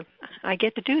writer, I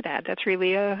get to do that. That's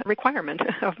really a requirement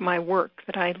of my work,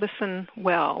 that I listen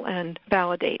well and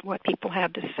validate what people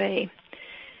have to say.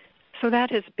 So that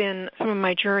has been some of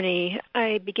my journey.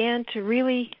 I began to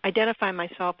really identify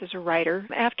myself as a writer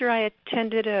after I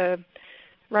attended a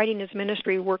Writing as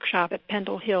Ministry workshop at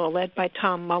Pendle Hill led by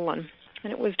Tom Mullen.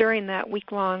 And it was during that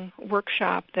week-long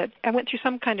workshop that I went through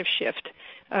some kind of shift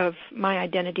of my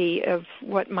identity, of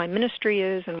what my ministry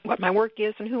is and what my work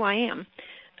is and who I am.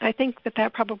 I think that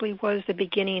that probably was the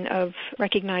beginning of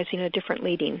recognizing a different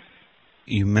leading.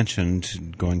 You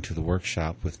mentioned going to the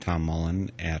workshop with Tom Mullen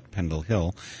at Pendle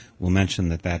Hill. We'll mention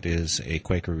that that is a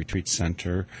Quaker retreat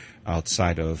center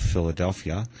outside of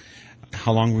Philadelphia.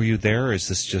 How long were you there? Is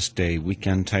this just a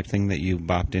weekend type thing that you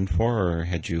bopped in for, or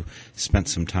had you spent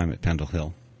some time at Pendle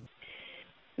Hill?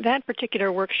 That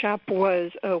particular workshop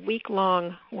was a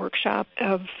week-long workshop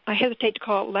of, I hesitate to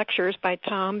call it lectures by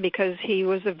Tom because he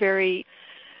was a very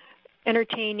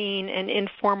entertaining and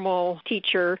informal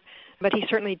teacher, but he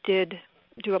certainly did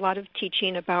do a lot of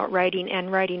teaching about writing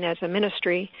and writing as a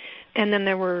ministry. And then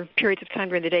there were periods of time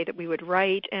during the day that we would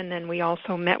write, and then we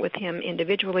also met with him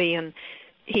individually, and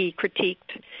he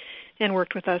critiqued and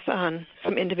worked with us on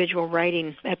some individual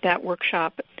writing at that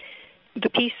workshop. The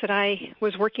piece that I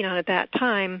was working on at that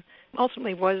time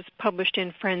ultimately was published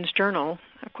in Friends Journal,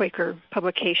 a Quaker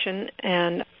publication,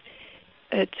 and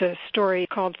it's a story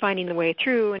called Finding the Way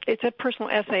Through. It's a personal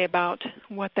essay about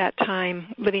what that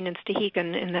time living in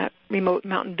Stehekin, in that remote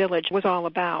mountain village, was all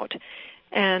about.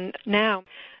 And now,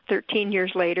 13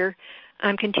 years later,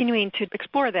 I'm continuing to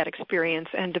explore that experience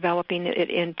and developing it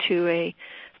into a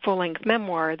full-length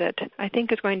memoir that I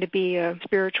think is going to be a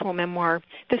spiritual memoir.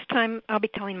 This time I'll be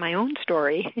telling my own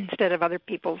story instead of other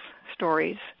people's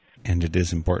stories. And it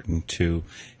is important to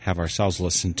have ourselves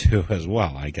listened to as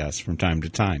well, I guess, from time to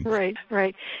time. Right,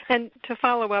 right. And to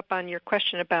follow up on your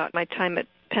question about my time at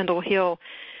Pendle Hill,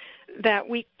 that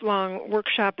week-long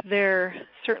workshop there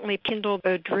certainly kindled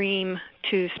a dream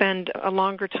to spend a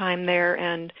longer time there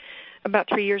and about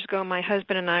 3 years ago, my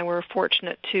husband and I were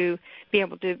fortunate to be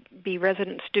able to be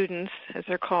resident students, as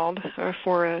they're called,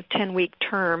 for a 10-week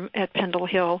term at Pendle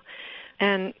Hill.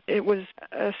 And it was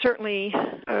certainly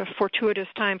a fortuitous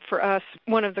time for us.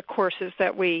 One of the courses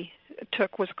that we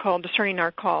took was called Discerning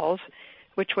Our Calls,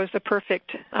 which was the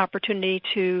perfect opportunity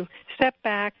to step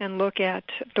back and look at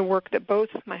the work that both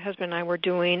my husband and I were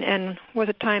doing, and was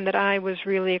a time that I was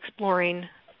really exploring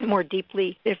more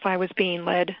deeply if I was being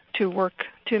led to work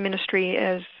to ministry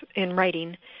as in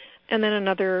writing. And then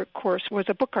another course was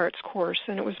a book arts course,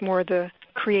 and it was more the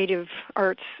creative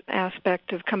arts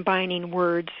aspect of combining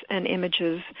words and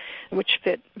images, which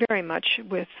fit very much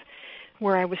with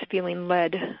where I was feeling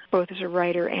led, both as a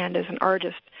writer and as an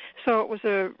artist. So it was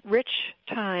a rich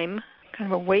time,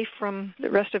 kind of away from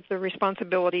the rest of the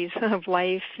responsibilities of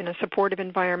life, in a supportive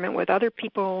environment with other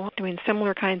people doing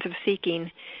similar kinds of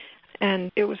seeking.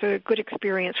 And it was a good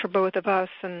experience for both of us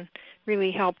and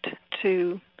really helped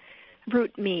to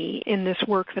root me in this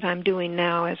work that I'm doing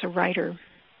now as a writer.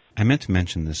 I meant to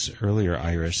mention this earlier,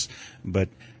 Iris, but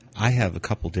I have a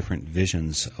couple different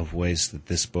visions of ways that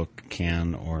this book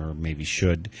can or maybe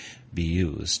should be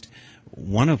used.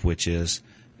 One of which is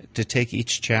to take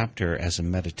each chapter as a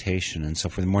meditation. And so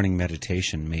for the morning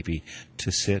meditation, maybe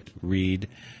to sit, read,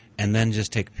 and then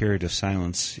just take a period of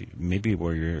silence, maybe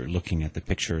where you're looking at the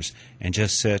pictures, and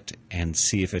just sit and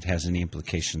see if it has any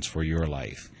implications for your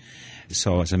life.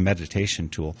 So as a meditation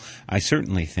tool, I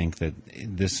certainly think that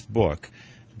this book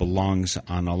belongs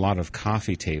on a lot of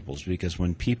coffee tables, because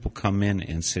when people come in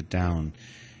and sit down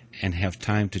and have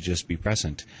time to just be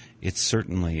present, it's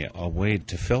certainly a way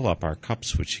to fill up our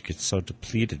cups, which get so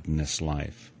depleted in this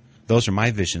life. Those are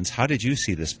my visions. How did you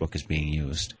see this book as being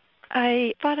used?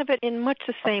 I thought of it in much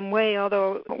the same way,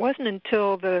 although it wasn't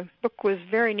until the book was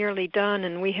very nearly done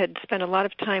and we had spent a lot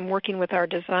of time working with our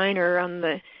designer on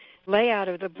the layout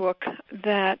of the book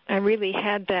that I really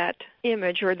had that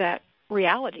image or that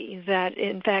reality that,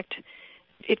 in fact,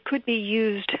 it could be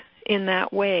used in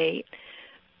that way.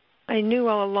 I knew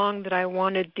all along that I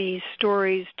wanted these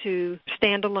stories to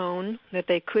stand alone, that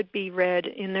they could be read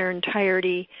in their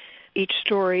entirety, each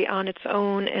story on its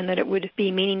own, and that it would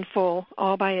be meaningful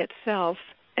all by itself.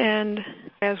 And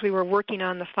as we were working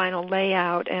on the final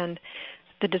layout and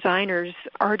the designer's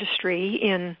artistry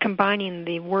in combining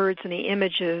the words and the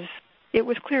images, it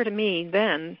was clear to me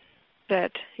then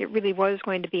that it really was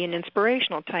going to be an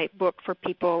inspirational type book for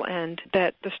people, and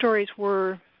that the stories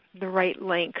were the right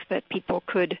length, that people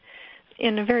could,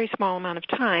 in a very small amount of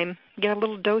time, get a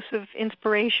little dose of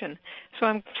inspiration. So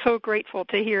I'm so grateful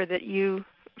to hear that you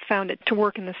found it to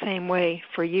work in the same way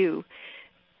for you.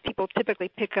 People typically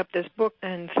pick up this book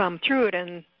and thumb through it,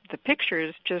 and the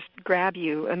pictures just grab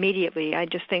you immediately. I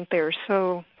just think they're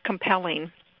so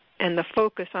compelling, and the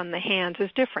focus on the hands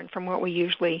is different from what we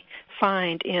usually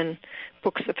find in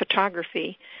books of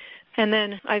photography. And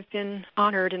then I've been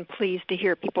honored and pleased to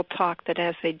hear people talk that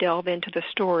as they delve into the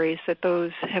stories, that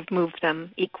those have moved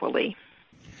them equally.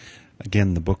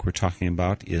 Again, the book we're talking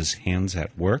about is Hands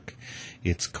at Work.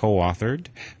 It's co-authored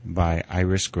by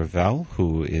Iris Gravel,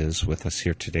 who is with us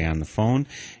here today on the phone,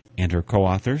 and her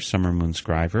co-author, Summer Moon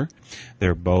Scriver.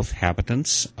 They're both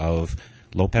habitants of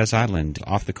Lopez Island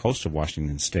off the coast of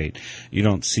Washington State. You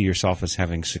don't see yourself as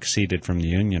having succeeded from the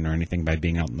Union or anything by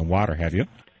being out in the water, have you?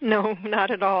 No,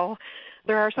 not at all.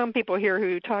 There are some people here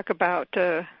who talk about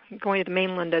going to the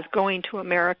mainland as going to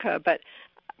America, but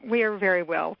we are very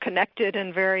well connected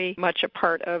and very much a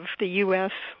part of the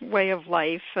U.S. way of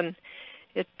life, and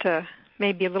it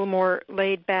may be a little more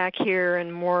laid back here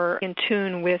and more in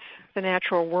tune with the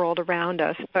natural world around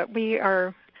us, but we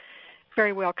are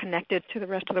very well connected to the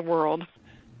rest of the world.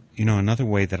 You know, another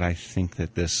way that I think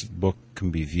that this book can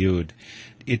be viewed,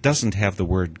 it doesn't have the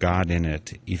word God in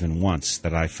it even once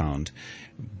that I found,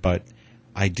 but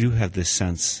I do have this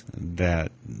sense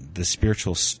that the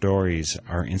spiritual stories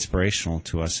are inspirational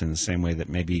to us in the same way that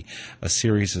maybe a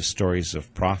series of stories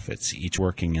of prophets, each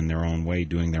working in their own way,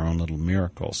 doing their own little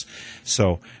miracles.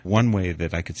 So one way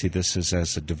that I could see this is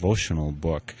as a devotional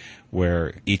book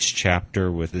where each chapter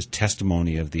with the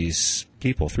testimony of these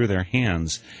people through their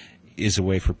hands is a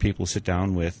way for people to sit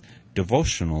down with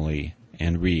devotionally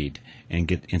and read and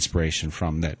get inspiration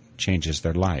from that changes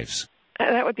their lives.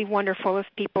 That would be wonderful if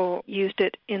people used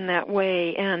it in that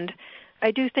way, and I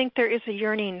do think there is a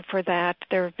yearning for that.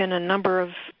 There have been a number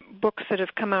of books that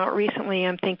have come out recently.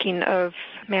 I'm thinking of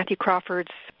Matthew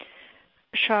Crawford's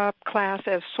shop class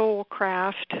as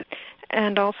Soulcraft,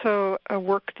 and also a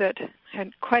work that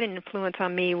had quite an influence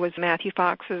on me was Matthew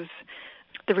Fox's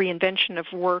The Reinvention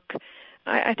of Work.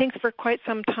 I think for quite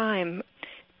some time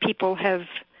people have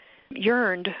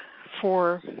yearned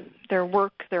for their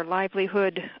work, their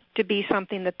livelihood, to be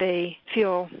something that they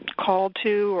feel called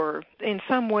to, or in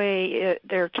some way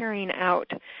they're carrying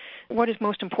out what is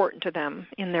most important to them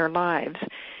in their lives.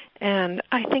 And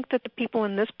I think that the people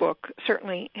in this book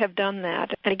certainly have done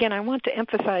that. And again, I want to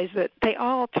emphasize that they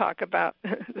all talk about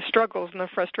the struggles and the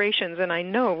frustrations, and I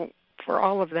know for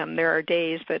all of them there are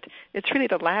days that it's really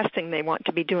the last thing they want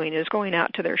to be doing is going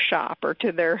out to their shop or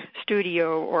to their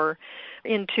studio or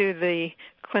into the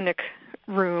clinic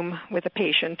room with a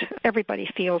patient. Everybody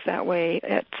feels that way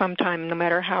at some time, no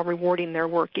matter how rewarding their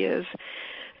work is.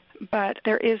 But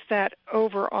there is that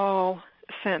overall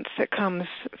sense that comes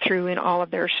through in all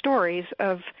of their stories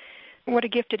of what a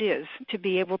gift it is to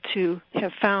be able to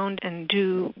have found and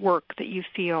do work that you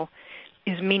feel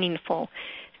is meaningful.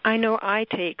 I know I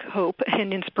take hope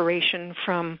and inspiration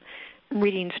from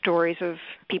reading stories of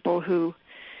people who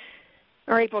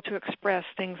are able to express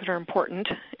things that are important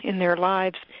in their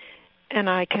lives, and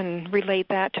I can relate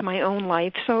that to my own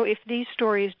life. So if these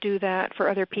stories do that for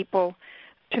other people,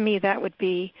 to me that would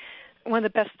be one of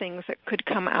the best things that could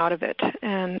come out of it.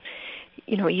 And,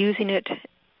 using it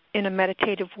in a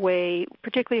meditative way,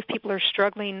 particularly if people are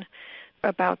struggling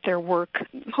about their work,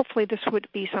 hopefully this would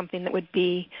be something that would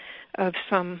be of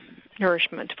some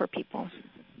nourishment for people.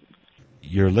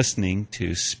 You're listening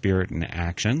to Spirit in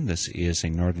Action. This is a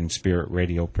Northern Spirit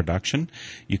Radio production.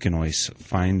 You can always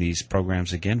find these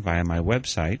programs again via my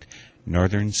website,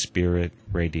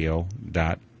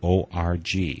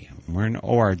 northernspiritradio.org. We're an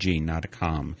org, not a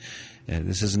com.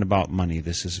 This isn't about money.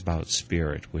 This is about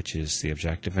spirit, which is the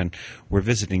objective. And we're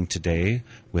visiting today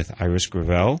with Iris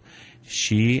Gravel.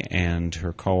 She and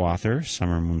her co-author,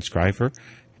 Summer Moon Scriver,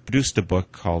 produced a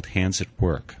book called Hands at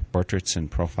Work, Portraits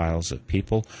and Profiles of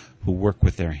People Who Work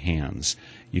with Their Hands.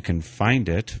 You can find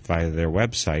it via their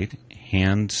website,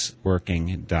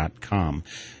 handsworking.com.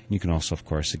 You can also, of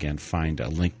course, again, find a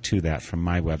link to that from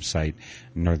my website,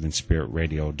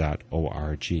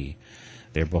 northernspiritradio.org.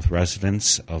 They're both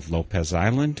residents of Lopez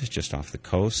Island, just off the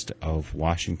coast of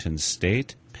Washington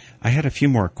State. I had a few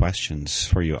more questions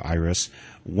for you, Iris,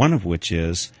 one of which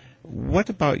is, what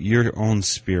about your own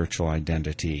spiritual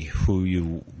identity, who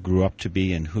you grew up to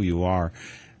be and who you are?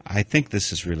 I think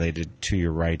this is related to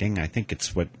your writing. I think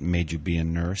it's what made you be a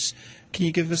nurse. Can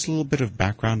you give us a little bit of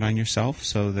background on yourself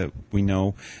so that we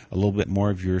know a little bit more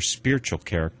of your spiritual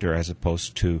character as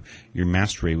opposed to your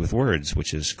mastery with words,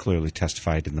 which is clearly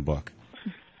testified in the book?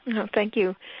 Oh, thank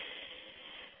you.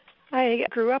 I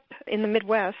grew up in the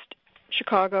Midwest,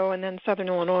 Chicago, and then Southern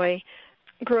Illinois.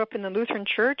 Grew up in the Lutheran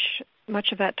Church,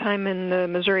 much of that time in the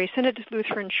Missouri Synod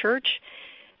Lutheran Church.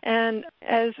 And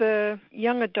as a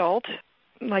young adult,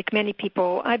 like many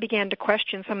people, I began to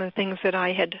question some of the things that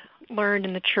I had learned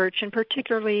in the church, and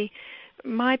particularly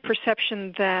my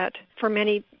perception that for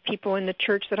many people in the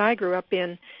church that I grew up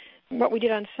in, what we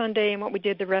did on Sunday and what we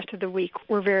did the rest of the week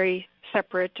were very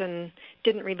separate and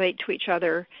didn't relate to each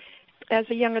other. As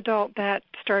a young adult, that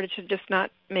started to just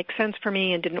not make sense for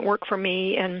me and didn't work for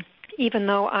me. And even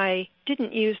though I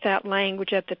didn't use that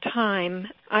language at the time,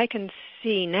 I can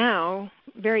see now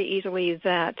very easily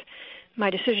that my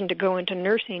decision to go into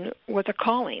nursing was a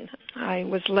calling. I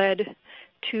was led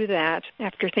to that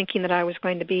after thinking that I was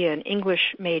going to be an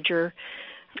English major.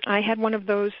 I had one of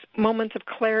those moments of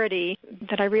clarity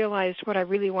that I realized what I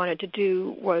really wanted to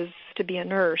do was to be a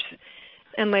nurse.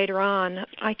 And later on,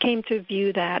 I came to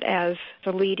view that as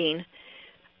the leading.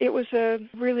 It was a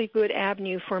really good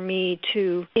avenue for me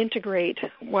to integrate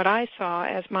what I saw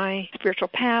as my spiritual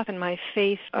path and my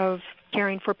faith of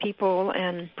caring for people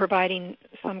and providing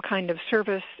some kind of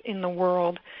service in the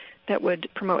world that would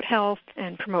promote health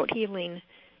and promote healing.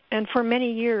 And for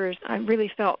many years, I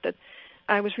really felt that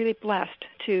I was really blessed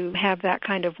to have that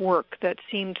kind of work that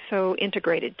seemed so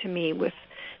integrated to me with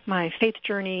my faith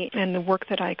journey and the work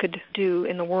that I could do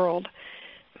in the world.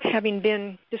 Having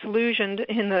been disillusioned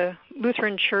in the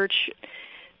Lutheran Church,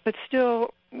 but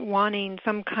still wanting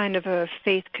some kind of a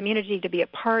faith community to be a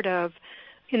part of,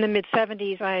 in the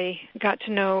mid-'70s, I got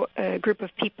to know a group of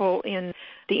people in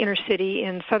the inner city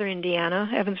in southern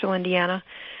Indiana, Evansville, Indiana,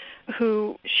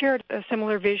 who shared a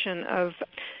similar vision of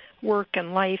work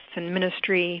and life and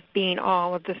ministry being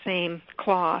all of the same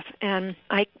cloth. And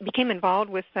I became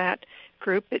involved with that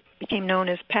group. It became known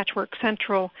as Patchwork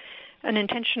Central, an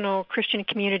intentional Christian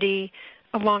community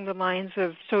along the lines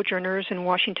of sojourners in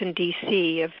Washington,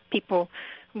 D.C., of people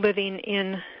living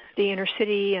in the inner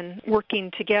city and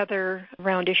working together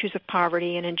around issues of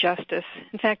poverty and injustice.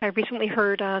 In fact, I recently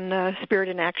heard on Spirit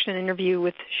in Action an interview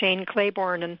with Shane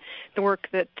Claiborne and the work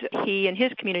that he and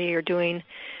his community are doing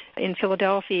in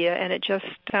Philadelphia, and it just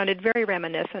sounded very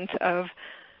reminiscent of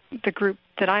the group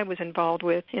that I was involved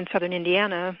with in southern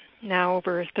Indiana now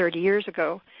over 30 years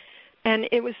ago. And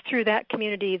it was through that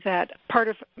community that part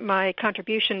of my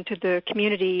contribution to the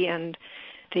community and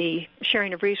the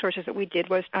sharing of resources that we did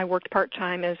was I worked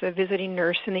part-time as a visiting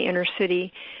nurse in the inner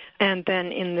city. And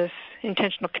then in this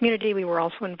intentional community, we were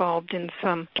also involved in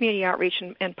some community outreach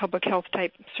and public health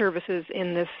type services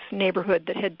in this neighborhood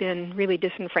that had been really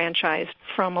disenfranchised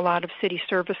from a lot of city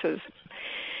services.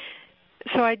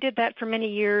 So I did that for many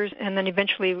years and then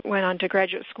eventually went on to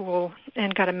graduate school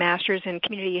and got a master's in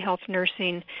community health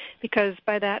nursing because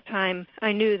by that time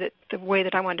I knew that the way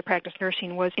that I wanted to practice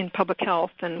nursing was in public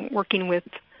health and working with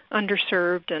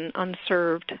underserved and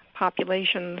unserved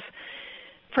populations.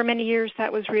 For many years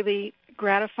that was really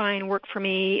gratifying work for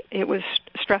me. It was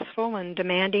stressful and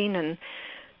demanding and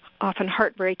often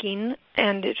heartbreaking,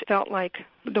 and it felt like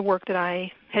the work that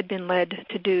I had been led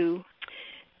to do.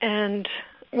 And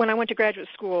when I went to graduate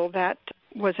school, that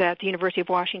was at the University of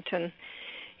Washington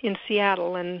in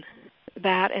Seattle, and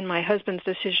that and my husband's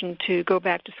decision to go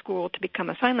back to school to become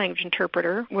a sign language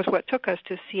interpreter was what took us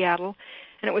to Seattle.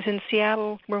 And it was in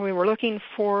Seattle where we were looking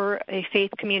for a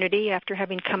faith community after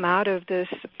having come out of this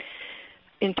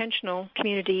intentional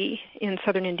community in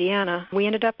southern Indiana. We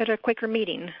ended up at a Quaker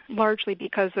meeting, largely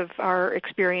because of our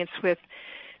experience with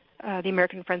the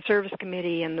American Friends Service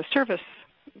Committee and the service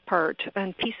part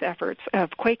and peace efforts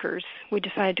of Quakers. We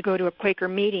decided to go to a Quaker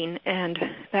meeting, and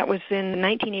that was in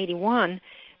 1981.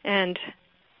 And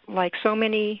like so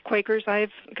many Quakers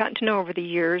I've gotten to know over the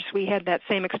years, we had that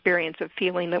same experience of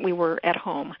feeling that we were at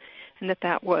home and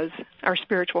that was our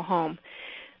spiritual home.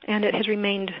 And it has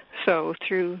remained so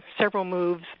through several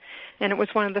moves. And it was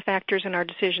one of the factors in our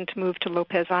decision to move to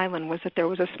Lopez Island was that there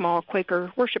was a small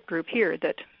Quaker worship group here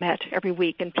that met every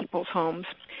week in people's homes.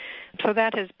 So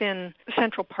that has been a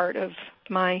central part of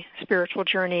my spiritual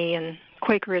journey, and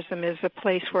Quakerism is a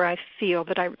place where I feel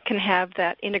that I can have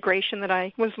that integration that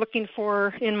I was looking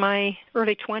for in my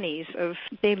early 20s of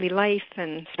daily life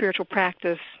and spiritual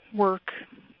practice, work,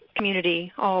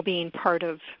 community, all being part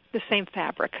of the same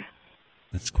fabric.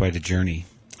 That's quite a journey,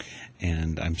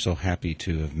 and I'm so happy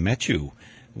to have met you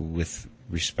with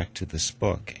respect to this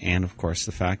book, and of course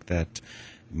the fact that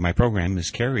my program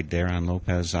is carried there on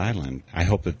Lopez Island. I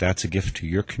hope that that's a gift to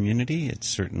your community. It's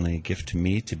certainly a gift to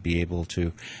me to be able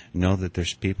to know that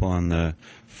there's people on the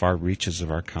far reaches of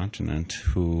our continent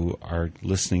who are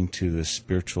listening to the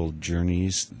spiritual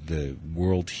journeys, the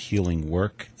world-healing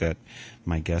work that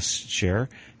my guests share.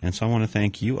 And so I want to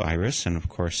thank you, Iris, and of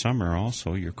course Summer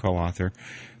also, your co-author,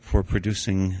 for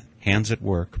producing Hands at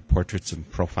Work, Portraits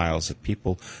and Profiles of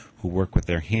People who Work with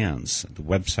Their Hands. The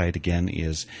website, again,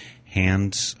 is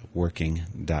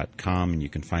handsworking.com, and you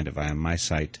can find it via my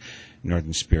site,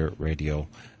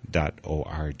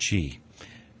 northernspiritradio.org.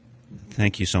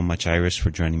 Thank you so much, Iris,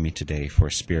 for joining me today for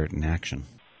Spirit in Action.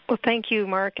 Well, thank you,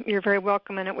 Mark. You're very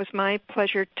welcome, and it was my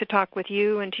pleasure to talk with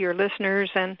you and to your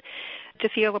listeners and to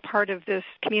feel a part of this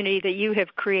community that you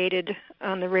have created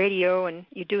on the radio. And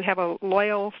you do have a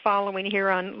loyal following here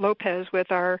on Lopez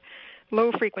with our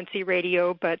low-frequency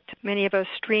radio, but many of us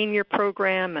stream your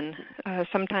program, and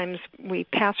sometimes we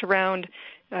pass around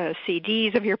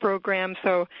CDs of your program.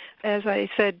 So, as I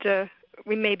said,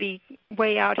 we may be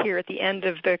way out here at the end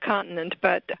of the continent,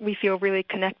 but we feel really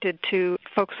connected to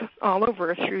folks all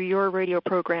over through your radio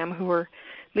program who are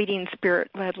leading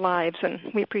spirit-led lives, and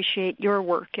we appreciate your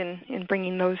work in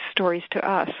bringing those stories to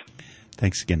us.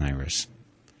 Thanks again, Iris.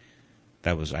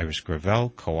 That was Iris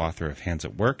Gravel, co-author of Hands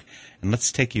at Work. And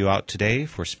let's take you out today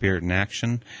for Spirit in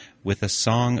Action with a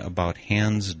song about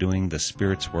hands doing the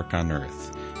Spirit's work on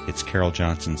earth. It's Carol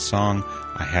Johnson's song,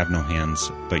 I Have No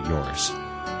Hands But Yours.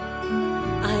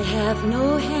 I have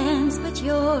no hands but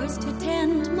yours to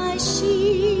tend my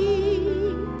sheep,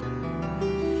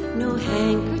 no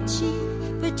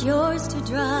handkerchief but yours to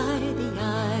dry the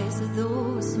eyes of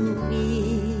those who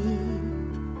weep.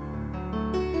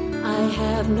 I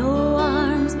have no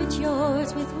arms but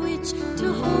yours with which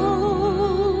to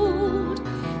hold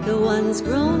the ones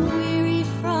grown weary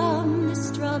from the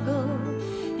struggle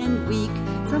and weak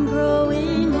from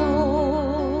growing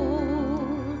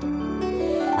old.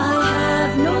 I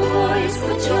have no voice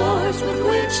but yours with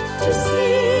which to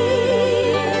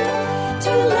sing,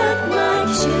 to let my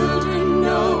children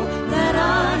know that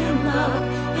I am love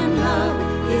and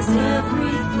love is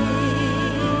everything.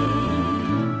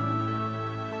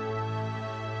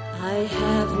 I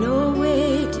have no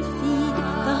way to feed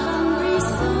the hungry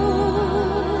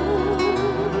souls,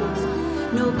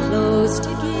 no clothes to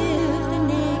give the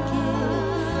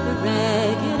naked, the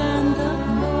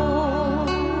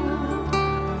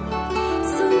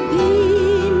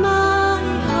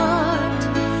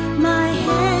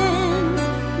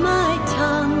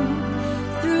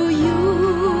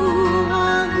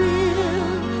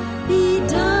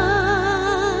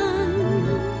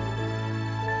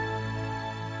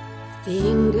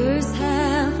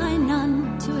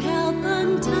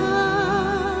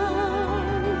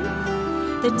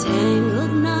the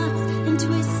tangled knots and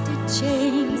twisted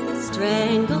chains that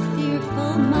strangle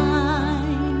fearful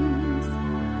minds.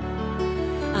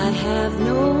 I have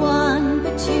no one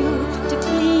but you to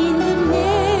clean the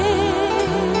mess.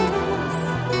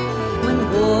 When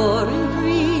war and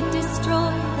greed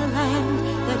destroy the land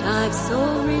that I've so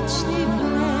richly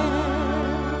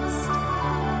blessed,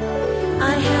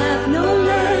 I have no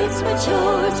legs but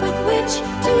yours with which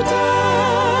to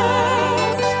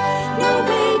dance. No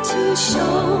way to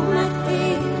show my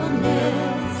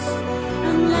faithfulness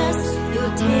unless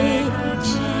you'll take a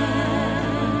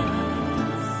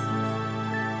chance.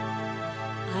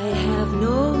 I have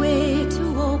no way to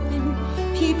open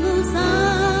people's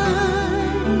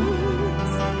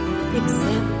eyes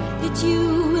except that you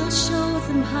will show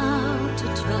them how to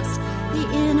trust the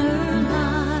inner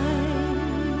light.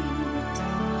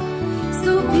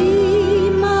 So be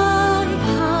my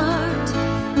heart,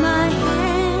 my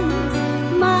hands,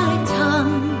 my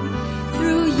tongue.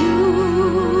 Through you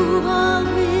all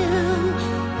will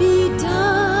be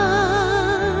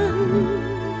done.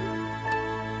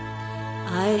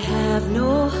 I have no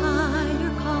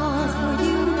higher call for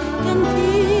you than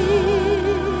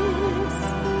this,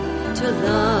 to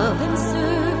love and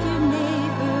serve your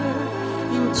neighbor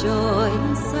in joy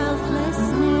and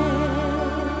selflessness.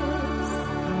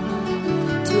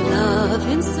 To love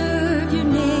and serve your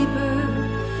neighbor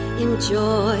in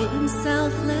joy and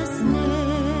selflessness.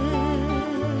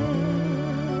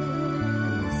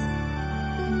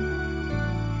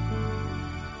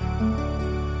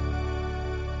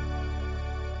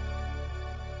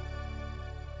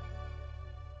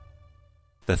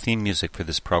 The theme music for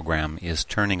this program is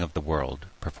Turning of the World,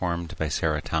 performed by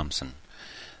Sarah Thompson.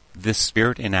 This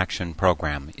Spirit in Action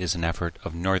program is an effort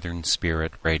of Northern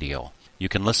Spirit Radio. You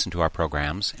can listen to our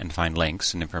programs and find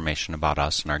links and information about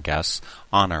us and our guests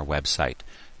on our website,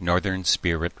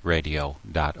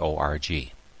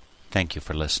 northernspiritradio.org. Thank you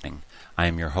for listening. I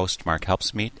am your host, Mark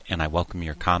Helpsmeet, and I welcome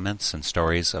your comments and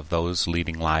stories of those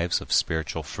leading lives of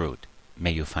spiritual fruit.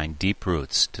 May you find deep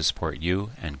roots to support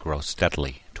you and grow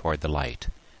steadily toward the light.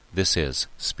 This is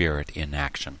Spirit in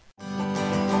Action.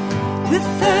 With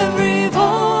every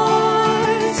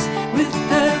voice, with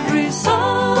every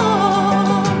song.